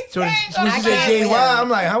 So when she said GAY, I'm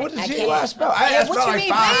like, how would the GAY spell? I spelled like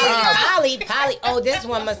 5 times. Poly. Oh, this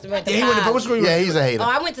one must have went to He went to public school. Yeah, he's a hater. Oh,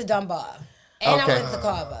 I went to Dunbar. And I went to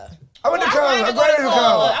Carver. I went to Carver. I graduated from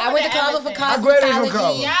Carver. I went to Carver for cosmetology. I graduated from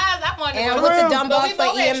Carver. Yes, I wanted to And I go. went to Dunbar We for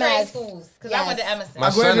both had trade EMS. schools because I went to Emerson. My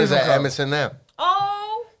son is at Emerson now.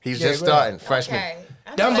 Oh. He's just starting, freshman. Okay.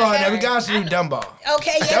 Dunbar, now we gotta salute Dunbar.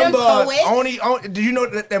 Okay, yeah, Dunbar, poets. only, do you know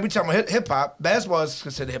that we talking about hip hop? Basketball is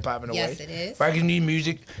considered hip hop in a way. Yes, it is. Right, you need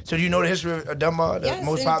music. So do you know the history of Dunbar, the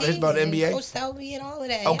most popular history about the NBA? Coach Selby and all of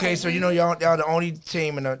that. Okay, yeah. so you know y'all the only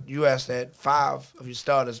team in the U.S. that 5 of your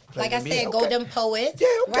starters play Like I NBA. said, Okay. Golden Poets. Yeah,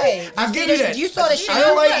 okay. Right. I'll give you that. You saw the shoe. I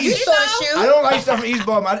don't like You saw the shoe. I don't like stuff from East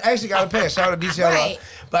Baltimore. I actually got a pass. Shout out to DCL. Right.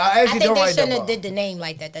 But I actually don't think they like shouldn't Dunbar. have did the name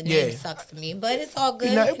like that. The name sucks to me, but it's all good.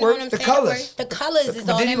 You know, it know works. what I'm The saying? colors. The colors is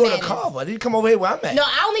But all then that you go to matters. Carver. Then you come over here where I'm at. No,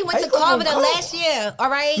 I only went How to you go from Carver the Carver? last year. All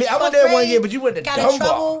right. Man, I went 12th there one grade. year, but you went to got Dunbar. in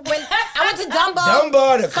trouble. I went to Dunbar.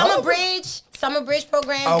 Dunbar to Summer Carver? Bridge. Summer Bridge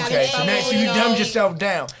program. got Okay, in so trouble, now you dumbed yourself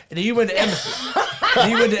down, and then you went to Emerson.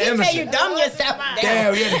 Then you went to You Emerson. say you dumb yourself down.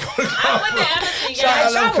 Damn, you had to go to I went Carver. to Emerson. Shout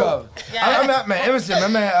out Yeah. to Carver. I'm not, man, Emerson, my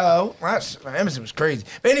man, Emerson was crazy.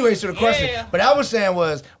 But anyway, so the question, what I was saying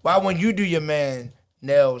was, why when you do your man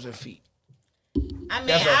nails and feet? I mean,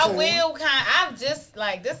 That's I what- will I'm just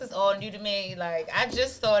like, this is all new to me. Like, I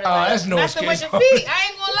just started that's no messing with excuse. your feet. I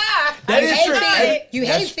ain't gonna lie. That I is hate true. it. You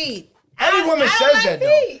hate feet. Every woman I says don't like that,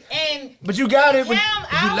 though. feet. And But you got it. But him,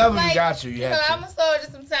 if you love him, you got to. You know, have I'm to. a soldier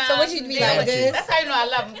sometimes. So what you be like have to. this? That's how you know I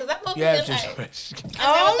love him, because I'm supposed You to have be to. like,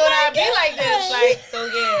 I never thought I'd be like this. Like, so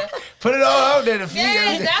yeah. Put it all out there. The feet.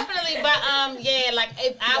 Yeah, everything. definitely. But yeah, like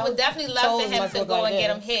if I would definitely love for him to go and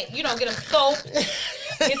get him hit. You know, get him soaked,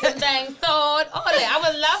 get them things sawed, all that. I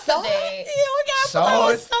would love for that.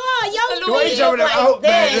 Sword? Salute You ain't him talking about, I hope,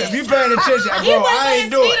 man, this. if you paying attention, He bro, works I with ain't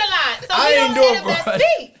his do feet it. a lot, so I he ain't don't do hit it, him with bro. his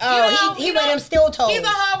feet. Oh, he went him steel toes. He's a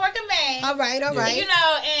hard-working man. All right, all right. You know,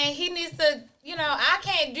 and he needs to, you know, I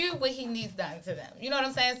can't do what he needs done to them. You know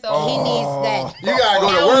what I'm saying? So He needs that. You gotta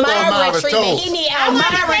go to work on Elmira Marvin's treatment. toes. He need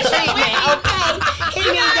Elmira treatment, okay? He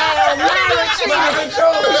need that Elmira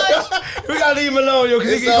treatment. We gotta leave him alone, yo,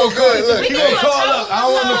 because he It's can all go good. Look, He gonna call up. I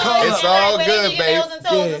don't want him to call It's up. all good, babe.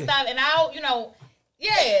 And stuff, and I'll, you know,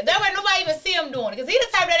 yeah, that way nobody even see him doing it, because he the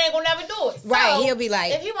type that ain't gonna never do it. So, Right, he'll be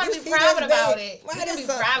like, if he want you to be see private this, about babe? it, Why he can this be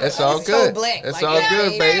so- private. It's all It's so good. black, It's like, all yeah,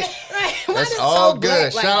 good, yeah. babe. Right, why That's this all so good.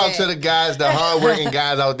 black like Shout out that? to the guys, the hardworking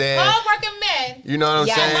guys out there. Hard-working men. You know what I'm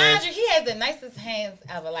Yeah. saying? Mind you, he has the nicest hands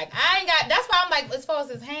ever. Like, I ain't got, that's why I'm like, as far as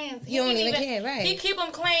his hands, he You don't can even care, right. He keep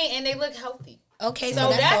them clean and they look healthy. Okay, so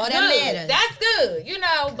that's all that good. matters. That's good, you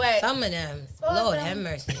know, but some of them, Lord have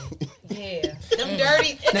mercy. Yeah, them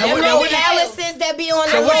dirty. Now, Them what- little calluses that be on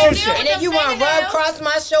So the what leg, you say? and then you want to rub across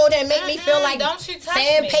my shoulder and make me feel like Don't you touch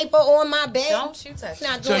sandpaper on my bed. Don't you touch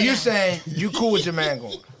Not me. So doing you that. saying you cool with your man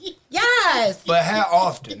going? Yes. But how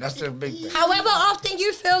often? That's the big thing. However often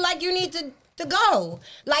you feel like you need to go.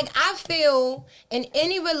 Like, I feel in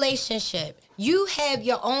any relationship, you have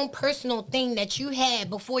your own personal thing that you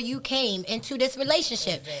had before you came into this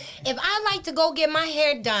relationship. If I like to go get my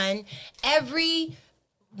hair done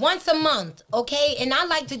once a month, okay? And I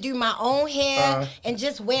like to do my own hair and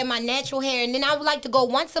just wear my natural hair. And then I would like to go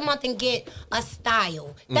once a month and get a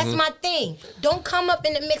style. That's my thing. Don't come up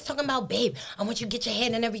in the mix talking about, babe, I want you to get your hair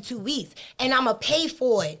done every 2 weeks. And I'm going to pay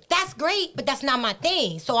for it. That's great, but that's not my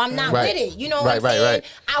thing. So I'm not with it. You know what I'm saying? Right.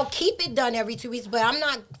 I'll keep it done every 2 weeks, but I'm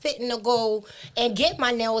not fitting to go and get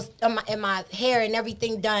my nails and my hair and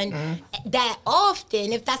everything done that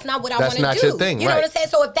often if that's not what I want to do. That's not your thing, You know right. what I'm saying?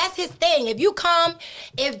 So if that's his thing, if you come,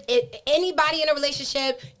 if anybody in a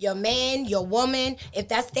relationship, your man, your woman, if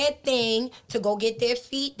that's their thing to go get their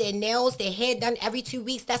feet, their nails, their hair done every 2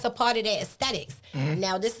 weeks, that's a part of their aesthetics.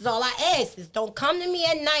 Now, this is all I ask is don't come to me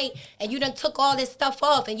at night and you done took all this stuff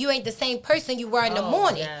off and you ain't the same person you were in the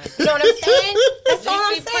morning. yeah. You know what I'm saying? That's all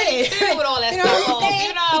I'm be pretty saying. too with all that You know what stuff I'm on, saying?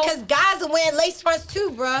 you know? Because guys are wearing lace fronts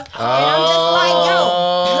too, bruh. And I'm just like,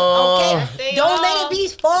 yo, okay, They don't are. let it be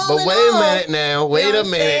falling But wait a off. minute now. Wait You know a what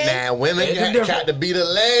I'm minute saying? now. Women It's got different. to be the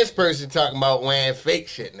last person talking about wearing fake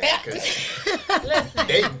shit now. Because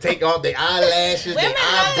they can take off their eyelashes, their Women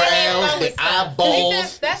love their hair eyebrows, done their with stuff.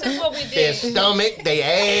 eyeballs, That's just what we their did. stomach,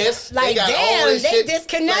 their ass. Like, they got all damn, this they shit.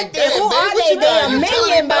 disconnected. Like, damn, Who babe, are what they? you They got? a Utility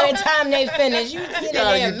million by belt? the time they finish. You You see got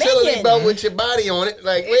a they a utility million. belt with your body on it.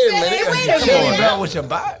 Like, wait a minute. wait a Come minute. on Talking now. about with your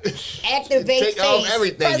body. Activate Take face. off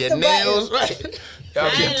everything. Press Your the nails, button. right. I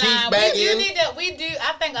Your ain't teeth lying. back You in. need to.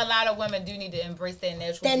 I think a lot of women do need to embrace their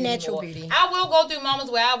natural That beauty natural more. beauty. I will go through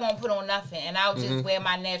moments where I won't put on nothing and I'll just wear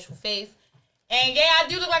my natural face. And yeah, I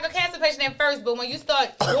do look like a cancer patient at first, but when you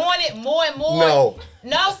start doing it more and more,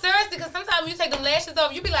 no, seriously, because sometimes when you take them lashes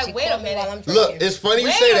off, you be like, wait a minute. Look, it's funny you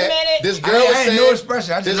Wait say a that. minute. This girl I was ain't saying. no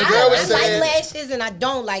expression. I just This I girl was I saying. like lashes and I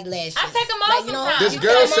don't like lashes. I take them off Like, you know, sometimes. This You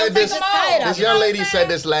girl take them said off, this. take them off. This You know young what lady I'm said saying?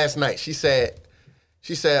 this last night. She said,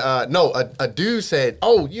 no, a dude said,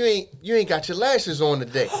 oh, you ain't got your lashes on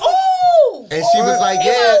today. Ooh! And she was like, He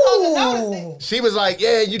yeah. wasn't supposed to notice it. She was like,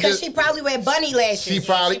 yeah, you Because just. she probably wear bunny lashes. She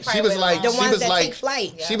probably. She was wear like. them. The She ones was that like. take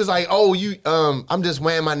flight. She was like, oh, I'm just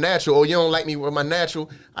wearing my natural, or you don't like me with my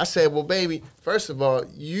natural. I said, well, baby, first of all,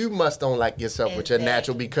 you must don't like yourself with your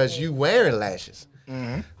natural because you wearing lashes.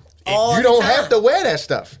 All You the don't time. have to wear that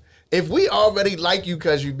stuff. If we already like you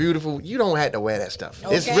because you're beautiful, you don't have to wear that stuff.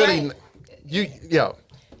 It's Okay. really, yo.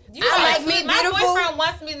 You I like know, me my beautiful. boyfriend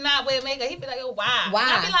wants me to not wear makeup. He be like, oh, why? Why?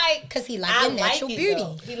 And I be like, 'Cause he like I your natural it, beauty.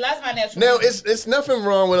 though. He loves my natural Now, beauty. it's nothing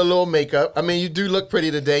wrong with a little makeup. I mean, you do look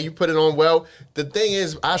pretty today. You put it on well. The thing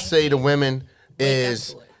is, I say to women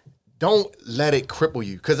is, don't let it cripple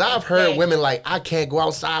you. Because I've heard Exactly. women like, I can't go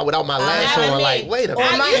outside without my lash Not on. me. Like, wait a Or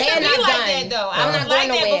minute. my I used hair to be not like done. that, though. I'm I was not like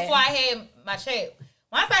going that nowhere. before I had my chair.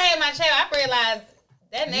 Once I had my chair, I realized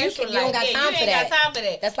that natural, you don't got like, time you for ain't that. got time for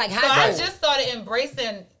that. That's like so high I school. just started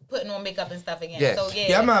embracing putting on makeup and stuff again. Yes. So, yeah.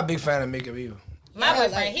 Yeah, I'm not a big fan of makeup either. My Yeah,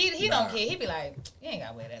 boyfriend, like- he don't care. He be like, you ain't got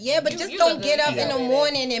to wear that. Yeah, but You- just you don't look get good. up You in the gotta wear that.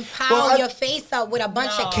 morning and pile Well, I- your face up with a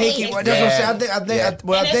bunch No. of Cakey. cake. Well, that's what I'm saying. I think.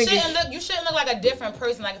 And it think shouldn't look. You shouldn't look like a different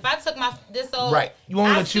person. Like if I took my this off, Right. You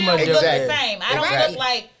won't I look too still much look different. the same. I don't Exactly. look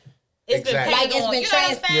like it's been Exactly. painted Like it's on. been You know what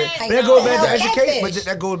I'm trans- saying? But that goes back to Hell, education. But catfish.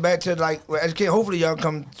 that goes back to like education. Hopefully, y'all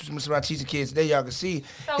come when I teach the kids today. Y'all can see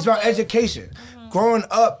So it's about good. education. Growing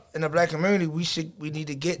up in the black community, we should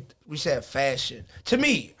have fashion. To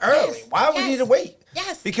me, early. Yes. Why would we Yes. need to wait?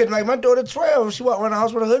 Yes. Because like my daughter 12, she walked around the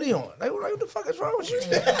house with a hoodie on. Like what the fuck is wrong with you?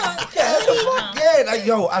 yeah, what the fuck? Yeah, like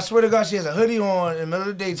yo, I swear to God, she has a hoodie on in the middle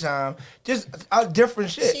of the daytime. Just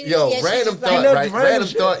different shit. She- Yo, Yeah, she's random just like- thought, You know, right? random Random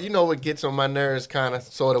shit. thought. You know what gets on my nerves, kind of,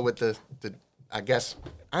 sort of, with the. I guess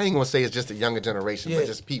I ain't gonna say it's just the younger generation, Yeah. but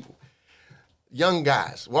just people. Young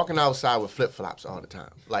guys walking outside with flip flops all the time,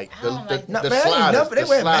 like the don't like No, the man, ain't sliders. nothing. They the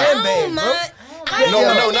wear sliders. man bags, bro.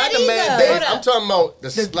 No, not the man bags. I'm talking about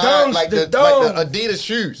the slide, domes, like the the Adidas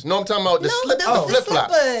shoes. No, I'm talking about the the flip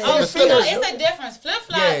flops. slippers. Oh, The see, no, slippers. it's a difference. Flip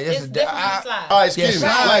flop Yeah, is different from slide. Oh, excuse me.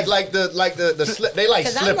 Yeah, slides. Like the slip. They like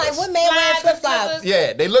Because I'm slippers. like, what man wearing Slides flip and flops? slippers.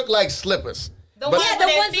 Yeah, they look like slippers. The But- one Yeah, with the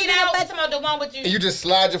their ones feet that out. are- Talking about the one with you. And you just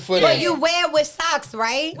slide your foot But in. you wear with socks,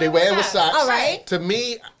 right? They wear it with socks. socks. All right. To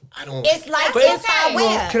me, I don't. It's like That's inside okay.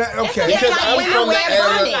 wear. Can I, okay. It's because like I'm women from the wear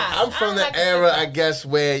era. bonnets. I'm from I the don't like era, the I guess,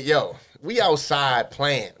 where we outside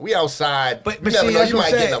playing. We outside. But you never see, know. that's You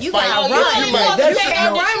what might I'm get in a saying. You fight. gotta You run. might. That's- You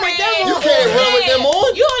can't no. run with them You on. can't run with them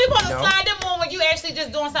on. You only supposed to No. slide them on when you actually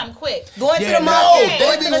just doing something quick. Going to Yeah, the no, market, they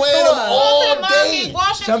going be to the wearing them store. all Go to the market, day.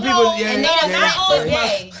 wash your Some people, clothes, yeah, and yeah, not all yeah.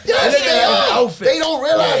 day. Yes, They they got are. an outfit. They don't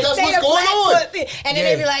realize that's Say what's the going flat on. foot, and then Yeah.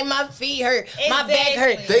 they be like, my feet hurt, my back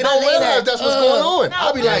hurt. Exactly. They don't my leg realize hurt. that's what's going on. No,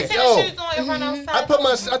 I'll be put like, tennis yo. shoes on and run outside. I tell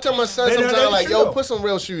my son They know sometimes that's like, true. yo, put some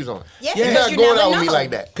real shoes on. Yeah, You're because not you going never out with me know. like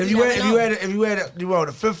that. Cause You you never wear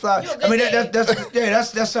the flip flop. You a I mean good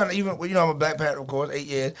that's something. Even you know I'm a Black Panther of course, 8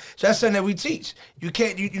 years. So that's something that we teach. You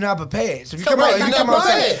can't you're not prepared. So if you come right, out, you're you not come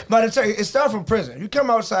outside. prepared. But I tell you, it starts from prison. You come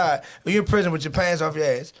outside when you're in prison with your pants off your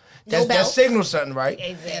ass. That belt. signals something, right?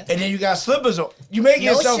 Exactly. And then you got slippers on. You make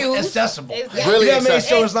No yourself shoes. accessible. Exactly. Really You know what I mean?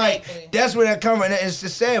 accessible. So it's like Exactly. that's where that comes from. And it's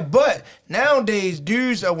just sad. But nowadays,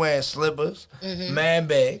 dudes are wearing slippers, man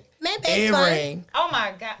bag, Man bag's earring. Oh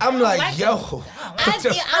my God. I'm I don't like, yo. I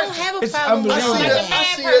don't have a It's problem with I unbelievable. see that. the, I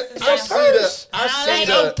see the, I see the, I see A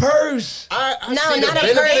the, purse. I No, see the not a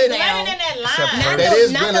benefit. purse It's now. running in that line. Not That the,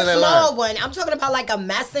 is not better the than small line. one. I'm talking about like a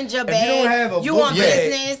messenger bag. If you don't have a you book want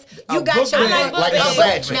bag, business. a You got book your bag, like a book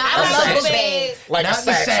satchel. Now, A I love satchel. book bags. Like a Not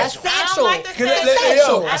the A satchel. satchel. satchel. like the Can I-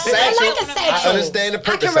 satchel. yo, I a satchel. I like a I satchel. understand the I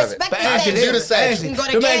purpose can of it. respect But the actually, satchel. do the satchel. You can go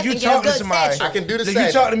to The man, Gap you and get a talk to good somebody. satchel. I can do the Like, satchel.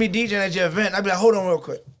 you talk to me DJing at your event. I'd be like, hold on real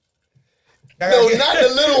quick. No, not the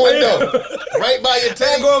little one though. Right by your I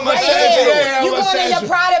table. go in my Right satchel. here. Yeah, You my going in satchel. your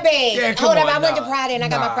Prada bag. Yeah, come Hold up, on, I went to nah. Prada and I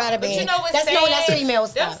got my Nah. Prada But bag. you know what's That's sad? no, that's female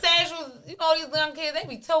Them stuff. satchels, you know these young kids, they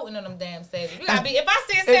be toting in them damn satchels. You gotta be, if I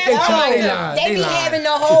see a They satchel, try- I'm they like, lie. They be lie. having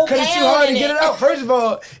the whole Cause it's too pound hard to in get it. it out. First of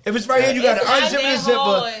all, if it's right here, you got to It's not unzip the that zipper.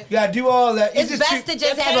 hard. You got to do all that. It's best to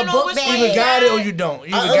just have a Depending on book which You one either bag. got it or you don't.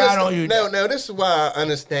 You I either got it or you understand- don't. now this is why I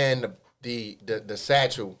understand the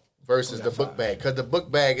satchel versus the book bag, because the book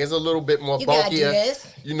bag is a little bit more You gotta do bulkier. this.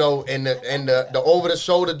 You know, and the over the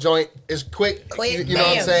shoulder joint is quick. Quick, you know what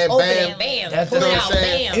I'm bam. saying? Open Bam. it, bam. That's Pull what it I'm out,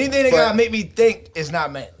 saying. bam. Anything that But- gotta make me think is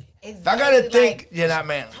not manly. If I gotta Exactly, think, like, you're not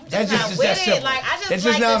manly. That's not just with that it. simple. Like I just It's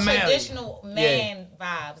like just not the manly. traditional man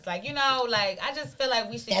vibes. Like you know, like I just feel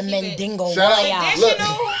like we should That keep Mandingo Shout out. warrior. Look.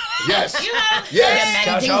 traditional. Yes. You know what I'm Yes.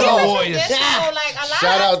 saying? Shout out to Warriors. Traditional, like, a lot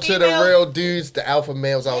Shout of out to the females- real dudes, the alpha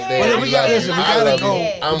males out there. Well, I we got love listen. them. We I gotta love go. them.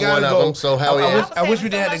 Yeah. I'm We gotta one go. of them, so hell yeah. I wish we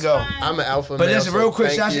didn't have to go. I'm an alpha But male. listen, so real quick,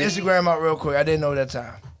 thank shout your you. Instagram out real quick. I didn't know that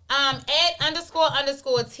time. @__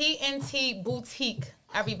 TNT boutique.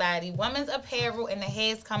 Everybody, women's apparel and the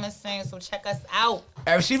hair's coming soon, so check us out.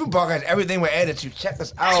 Receiver Park has everything with attitude. Check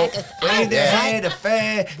us out. Check us We out. ain't the Yeah. head, the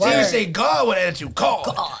fan. She Word. even say God with attitude. God.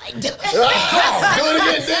 Do it again, Dick.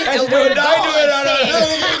 I ain't doing it. I ain't doing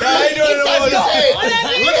it. I ain't doing it. Hey,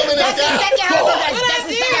 look him in the That's the sky. second house. That's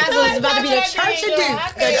the second house. It's about to be the church of Duke.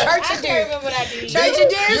 The church of Duke. remember what I did. Church of You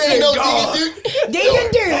Duke. ain't no God. Duke.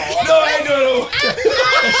 Deacon Duke. No, I ain't doing it.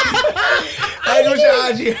 I ain't doing your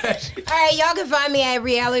IG. All right, y'all can find me at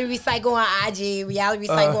Reality Recycle on IG, Reality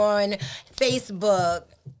Recycle on Facebook.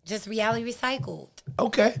 Just Reality Recycled.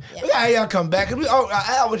 Okay. We gotta have y'all come back. 'Cause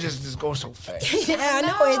I would just go so fast. Yeah, I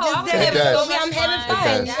know. It I'm just having does. so much I'm having fun.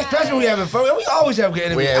 fun. does. Especially when we having fun. We always have good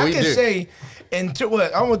interviews. Yeah, we I can do. say in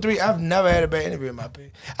almost 3, I've never had a bad interview in my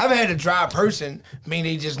opinion. I've had a dry person,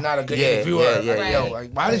 meaning they just not a good Yeah, interviewer. yeah, like, yeah. yo, like,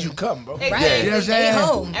 why did you come, bro? Right. Right. You know what I'm Stay saying?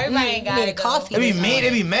 home. Everybody ain't got You need it, a though. coffee. They be this mean. morning.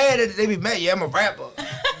 They be mad. They be mad. Yeah, I'm a rapper.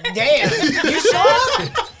 Damn. You sure?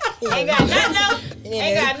 Ain't got nothing else.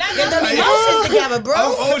 Ain't got nothing Get them else. emotions together, bro.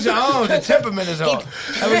 I'm old your own. The temperament is on.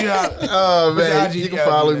 I mean, Oh what's man, the you IG? can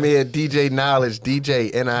follow me at DJ Knowledge,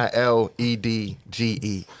 DJ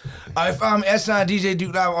NILEDGE. Follow me at DJ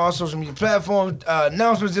Duke Live on all social media platforms.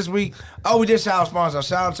 Announcements this week. Oh, we did shout out sponsors.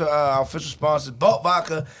 Shout out to our official sponsors, Balt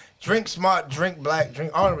Vodka. Drink smart, drink black,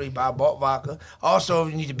 drink honorably by Balt Vodka. Also,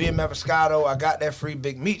 if you need to be a Mavascato, I got that free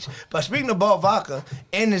Big Meats. But speaking of Balt Vodka,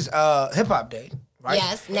 in this Hip Hop Day, right?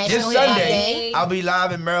 Yes, this National Hip Hop Sunday, Day. I'll be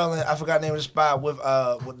live in Maryland. I forgot the name of the spot with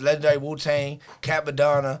legendary Wu-Tang, Cat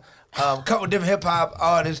Madonna, a couple different hip hop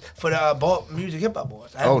artists for the Balt Music Hip Hop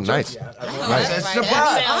Awards. I Oh, haven't told nice. you. Nice. It's a Right.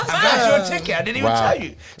 surprise. That's I got you a ticket. I didn't even Wow. tell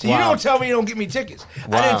you. So you Wow. don't tell me you don't get me tickets. I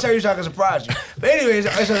Wow. didn't tell you so I can surprise you. But anyways,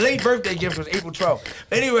 it's a late birthday gift. It was April 12th.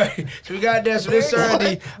 But anyway, so we got that. So this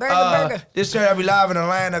Saturday, Burger. this Saturday I'll be live in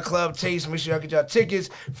Atlanta Club Taste. Make sure y'all get y'all tickets.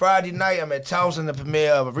 Friday night I'm at Towson, the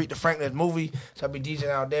premiere of Aretha Franklin's movie. So I'll be DJing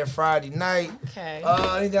out there Friday night. Okay.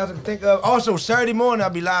 Anything else I can think of? Also Saturday morning I'll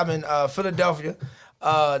be live in Philadelphia.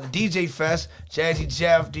 The DJ Fest, Jazzy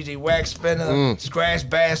Jeff, DJ Wax Spinner, Scratch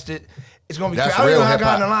Bastard. It's gonna be That's crazy. I don't real know how I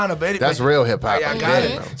got in the hip-hop. lineup, but anyway. That's real hip-hop. Yeah, I I'm got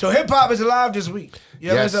getting it. it. So hip hop is alive this week.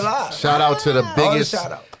 Yeah, Yes. it's alive. Shout out to the All biggest.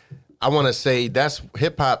 shout out. I want to say that's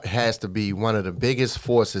hip hop has to be one of the biggest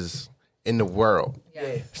forces in the world.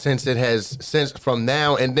 Yeah. Since from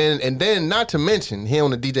now and then not to mention here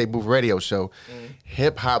on the DJ Booth Radio Show,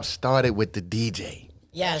 hip hop started with the DJ.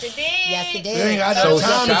 Yes. It did. Yes, it You ain't did. got So no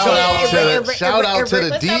time to shout out to the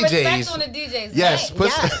Put some respect DJs. on the DJ's Yes, name. put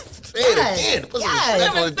Yes. say it Yes. again. Put some Yes. respect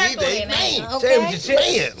on the Respect on DJ's their name. name. Say it with your chest.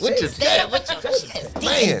 Man, with your Say it chest. with your chest.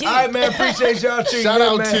 Man. All right, man. Appreciate y'all too. Shout Yeah,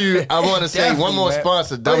 out man. to, I want to say one Definitely, more man.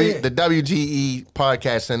 sponsor, Oh, yeah. the WGE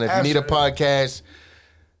Podcast Center. If you need a podcast,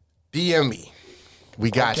 DM me. We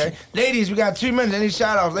got you. Ladies, we got 2 minutes. Any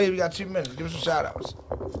shout outs? Ladies, we got 2 minutes. Give us some shout outs.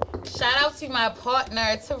 Shout out to my partner,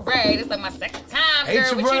 Teray. This is like my second time, Hey,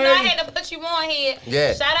 girl. But you Teray. know I had to put you on here.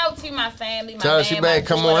 Yeah. Shout out to my family, my Tell her man, she my better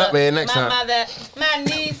come on daughter, up here next my time. mother, my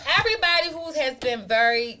niece, everybody who has been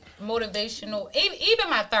very motivational, even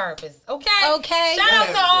my therapist. Okay. Okay. Shout out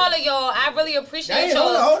to all of y'all. I really appreciate Hey,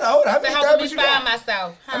 y'all hold on. How for many helping me therapists you find got?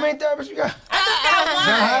 myself. How many therapists you got? I just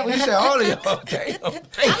got one. You said all of y'all. Damn. I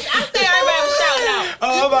say everybody was shouting out.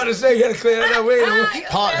 Oh, I'm about to say, you gotta clear that up. Wait a minute.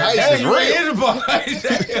 Park Heights Hey, is you real. in the Park Heights.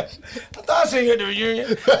 I thought I seen you at the reunion.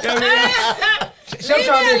 You know what I mean? I'm trying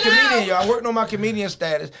to be a comedian, y'all. I'm working on my comedian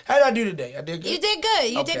status. How did I do today? I did good. You did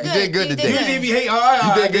good. You Okay. did You good. did good today. You did hate. All right,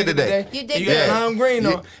 You did I good today. You did You good. got lime green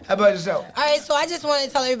though. How about yourself? All right, so I just want to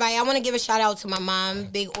tell everybody, I want to give a shout out to my mom,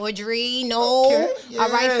 Big Audrey Noel. Okay, All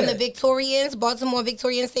right, from yeah. the Victorians, Baltimore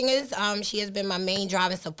Victorian Singers. She has been my main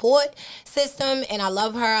driving support system, and I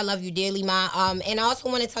love her. I love you dearly, Ma. And I also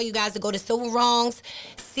want to tell you guys to go to Civil Wrongs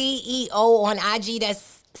CEO on IG.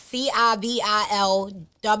 That's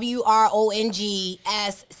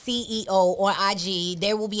CIVILWRONGS CEO on IG.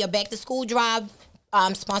 There will be a back to school drive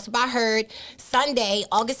sponsored by Herd Sunday,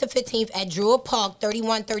 August the 15th at Druid Park,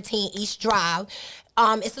 3113 East Drive.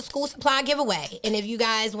 It's a school supply giveaway. And if you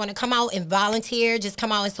guys want to come out and volunteer, just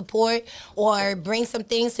come out and support or bring some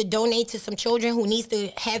things to donate to some children who needs to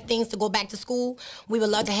have things to go back to school, we would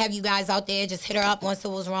love to have you guys out there. Just hit her up on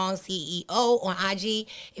Civil's Wrong CEO on IG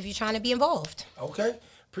if you're trying to be involved. Okay.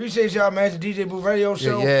 Appreciate y'all, man. It's the DJ Booth Radio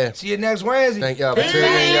Show. Yeah. See you next Wednesday. Thank y'all for Peace. tuning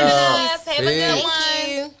in, y'all. Yes, have a good Peace. one. Thank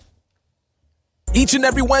you. Each and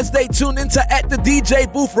every Wednesday, tune into At the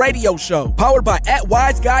DJ Booth Radio Show, powered by At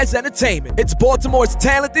Wise Guys Entertainment. It's Baltimore's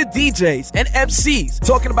talented DJs and MCs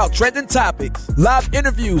talking about trending topics, live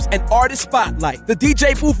interviews, and artist spotlight. The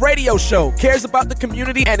DJ Booth Radio Show cares about the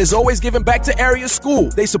community and is always giving back to area school.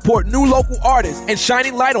 They support new local artists and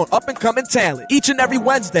shining light on up-and-coming talent. Each and every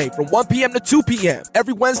Wednesday from 1 p.m. to 2 p.m.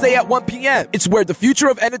 Every Wednesday at 1 p.m. It's where the future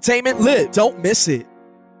of entertainment lives. Don't miss it.